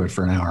listening to it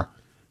for an hour.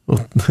 Well,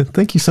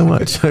 thank you so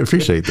much. I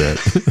appreciate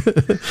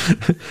that.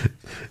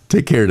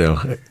 Take care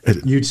now.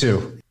 You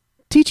too.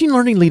 Teaching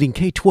Learning Leading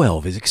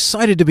K12 is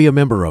excited to be a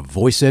member of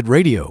Voice Ed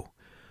Radio.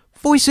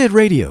 Voice Ed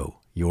Radio,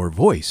 your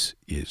voice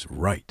is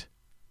right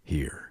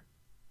here.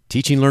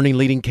 Teaching Learning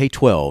Leading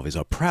K12 is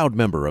a proud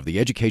member of the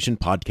Education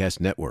Podcast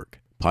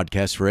Network.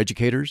 Podcasts for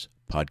educators,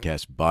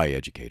 podcasts by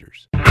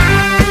educators.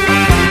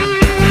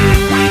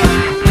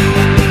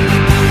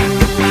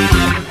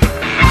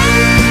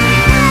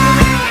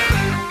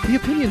 The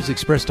opinions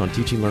expressed on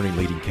Teaching Learning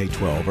Leading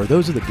K12 are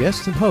those of the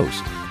guests and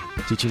host.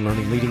 Teaching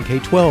Learning Leading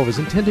K12 is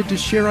intended to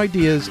share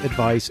ideas,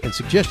 advice, and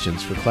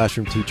suggestions for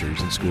classroom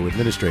teachers and school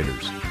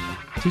administrators.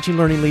 Teaching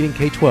Learning Leading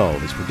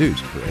K12 is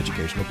produced for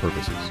educational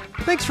purposes.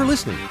 Thanks for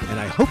listening, and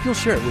I hope you'll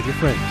share it with your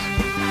friends.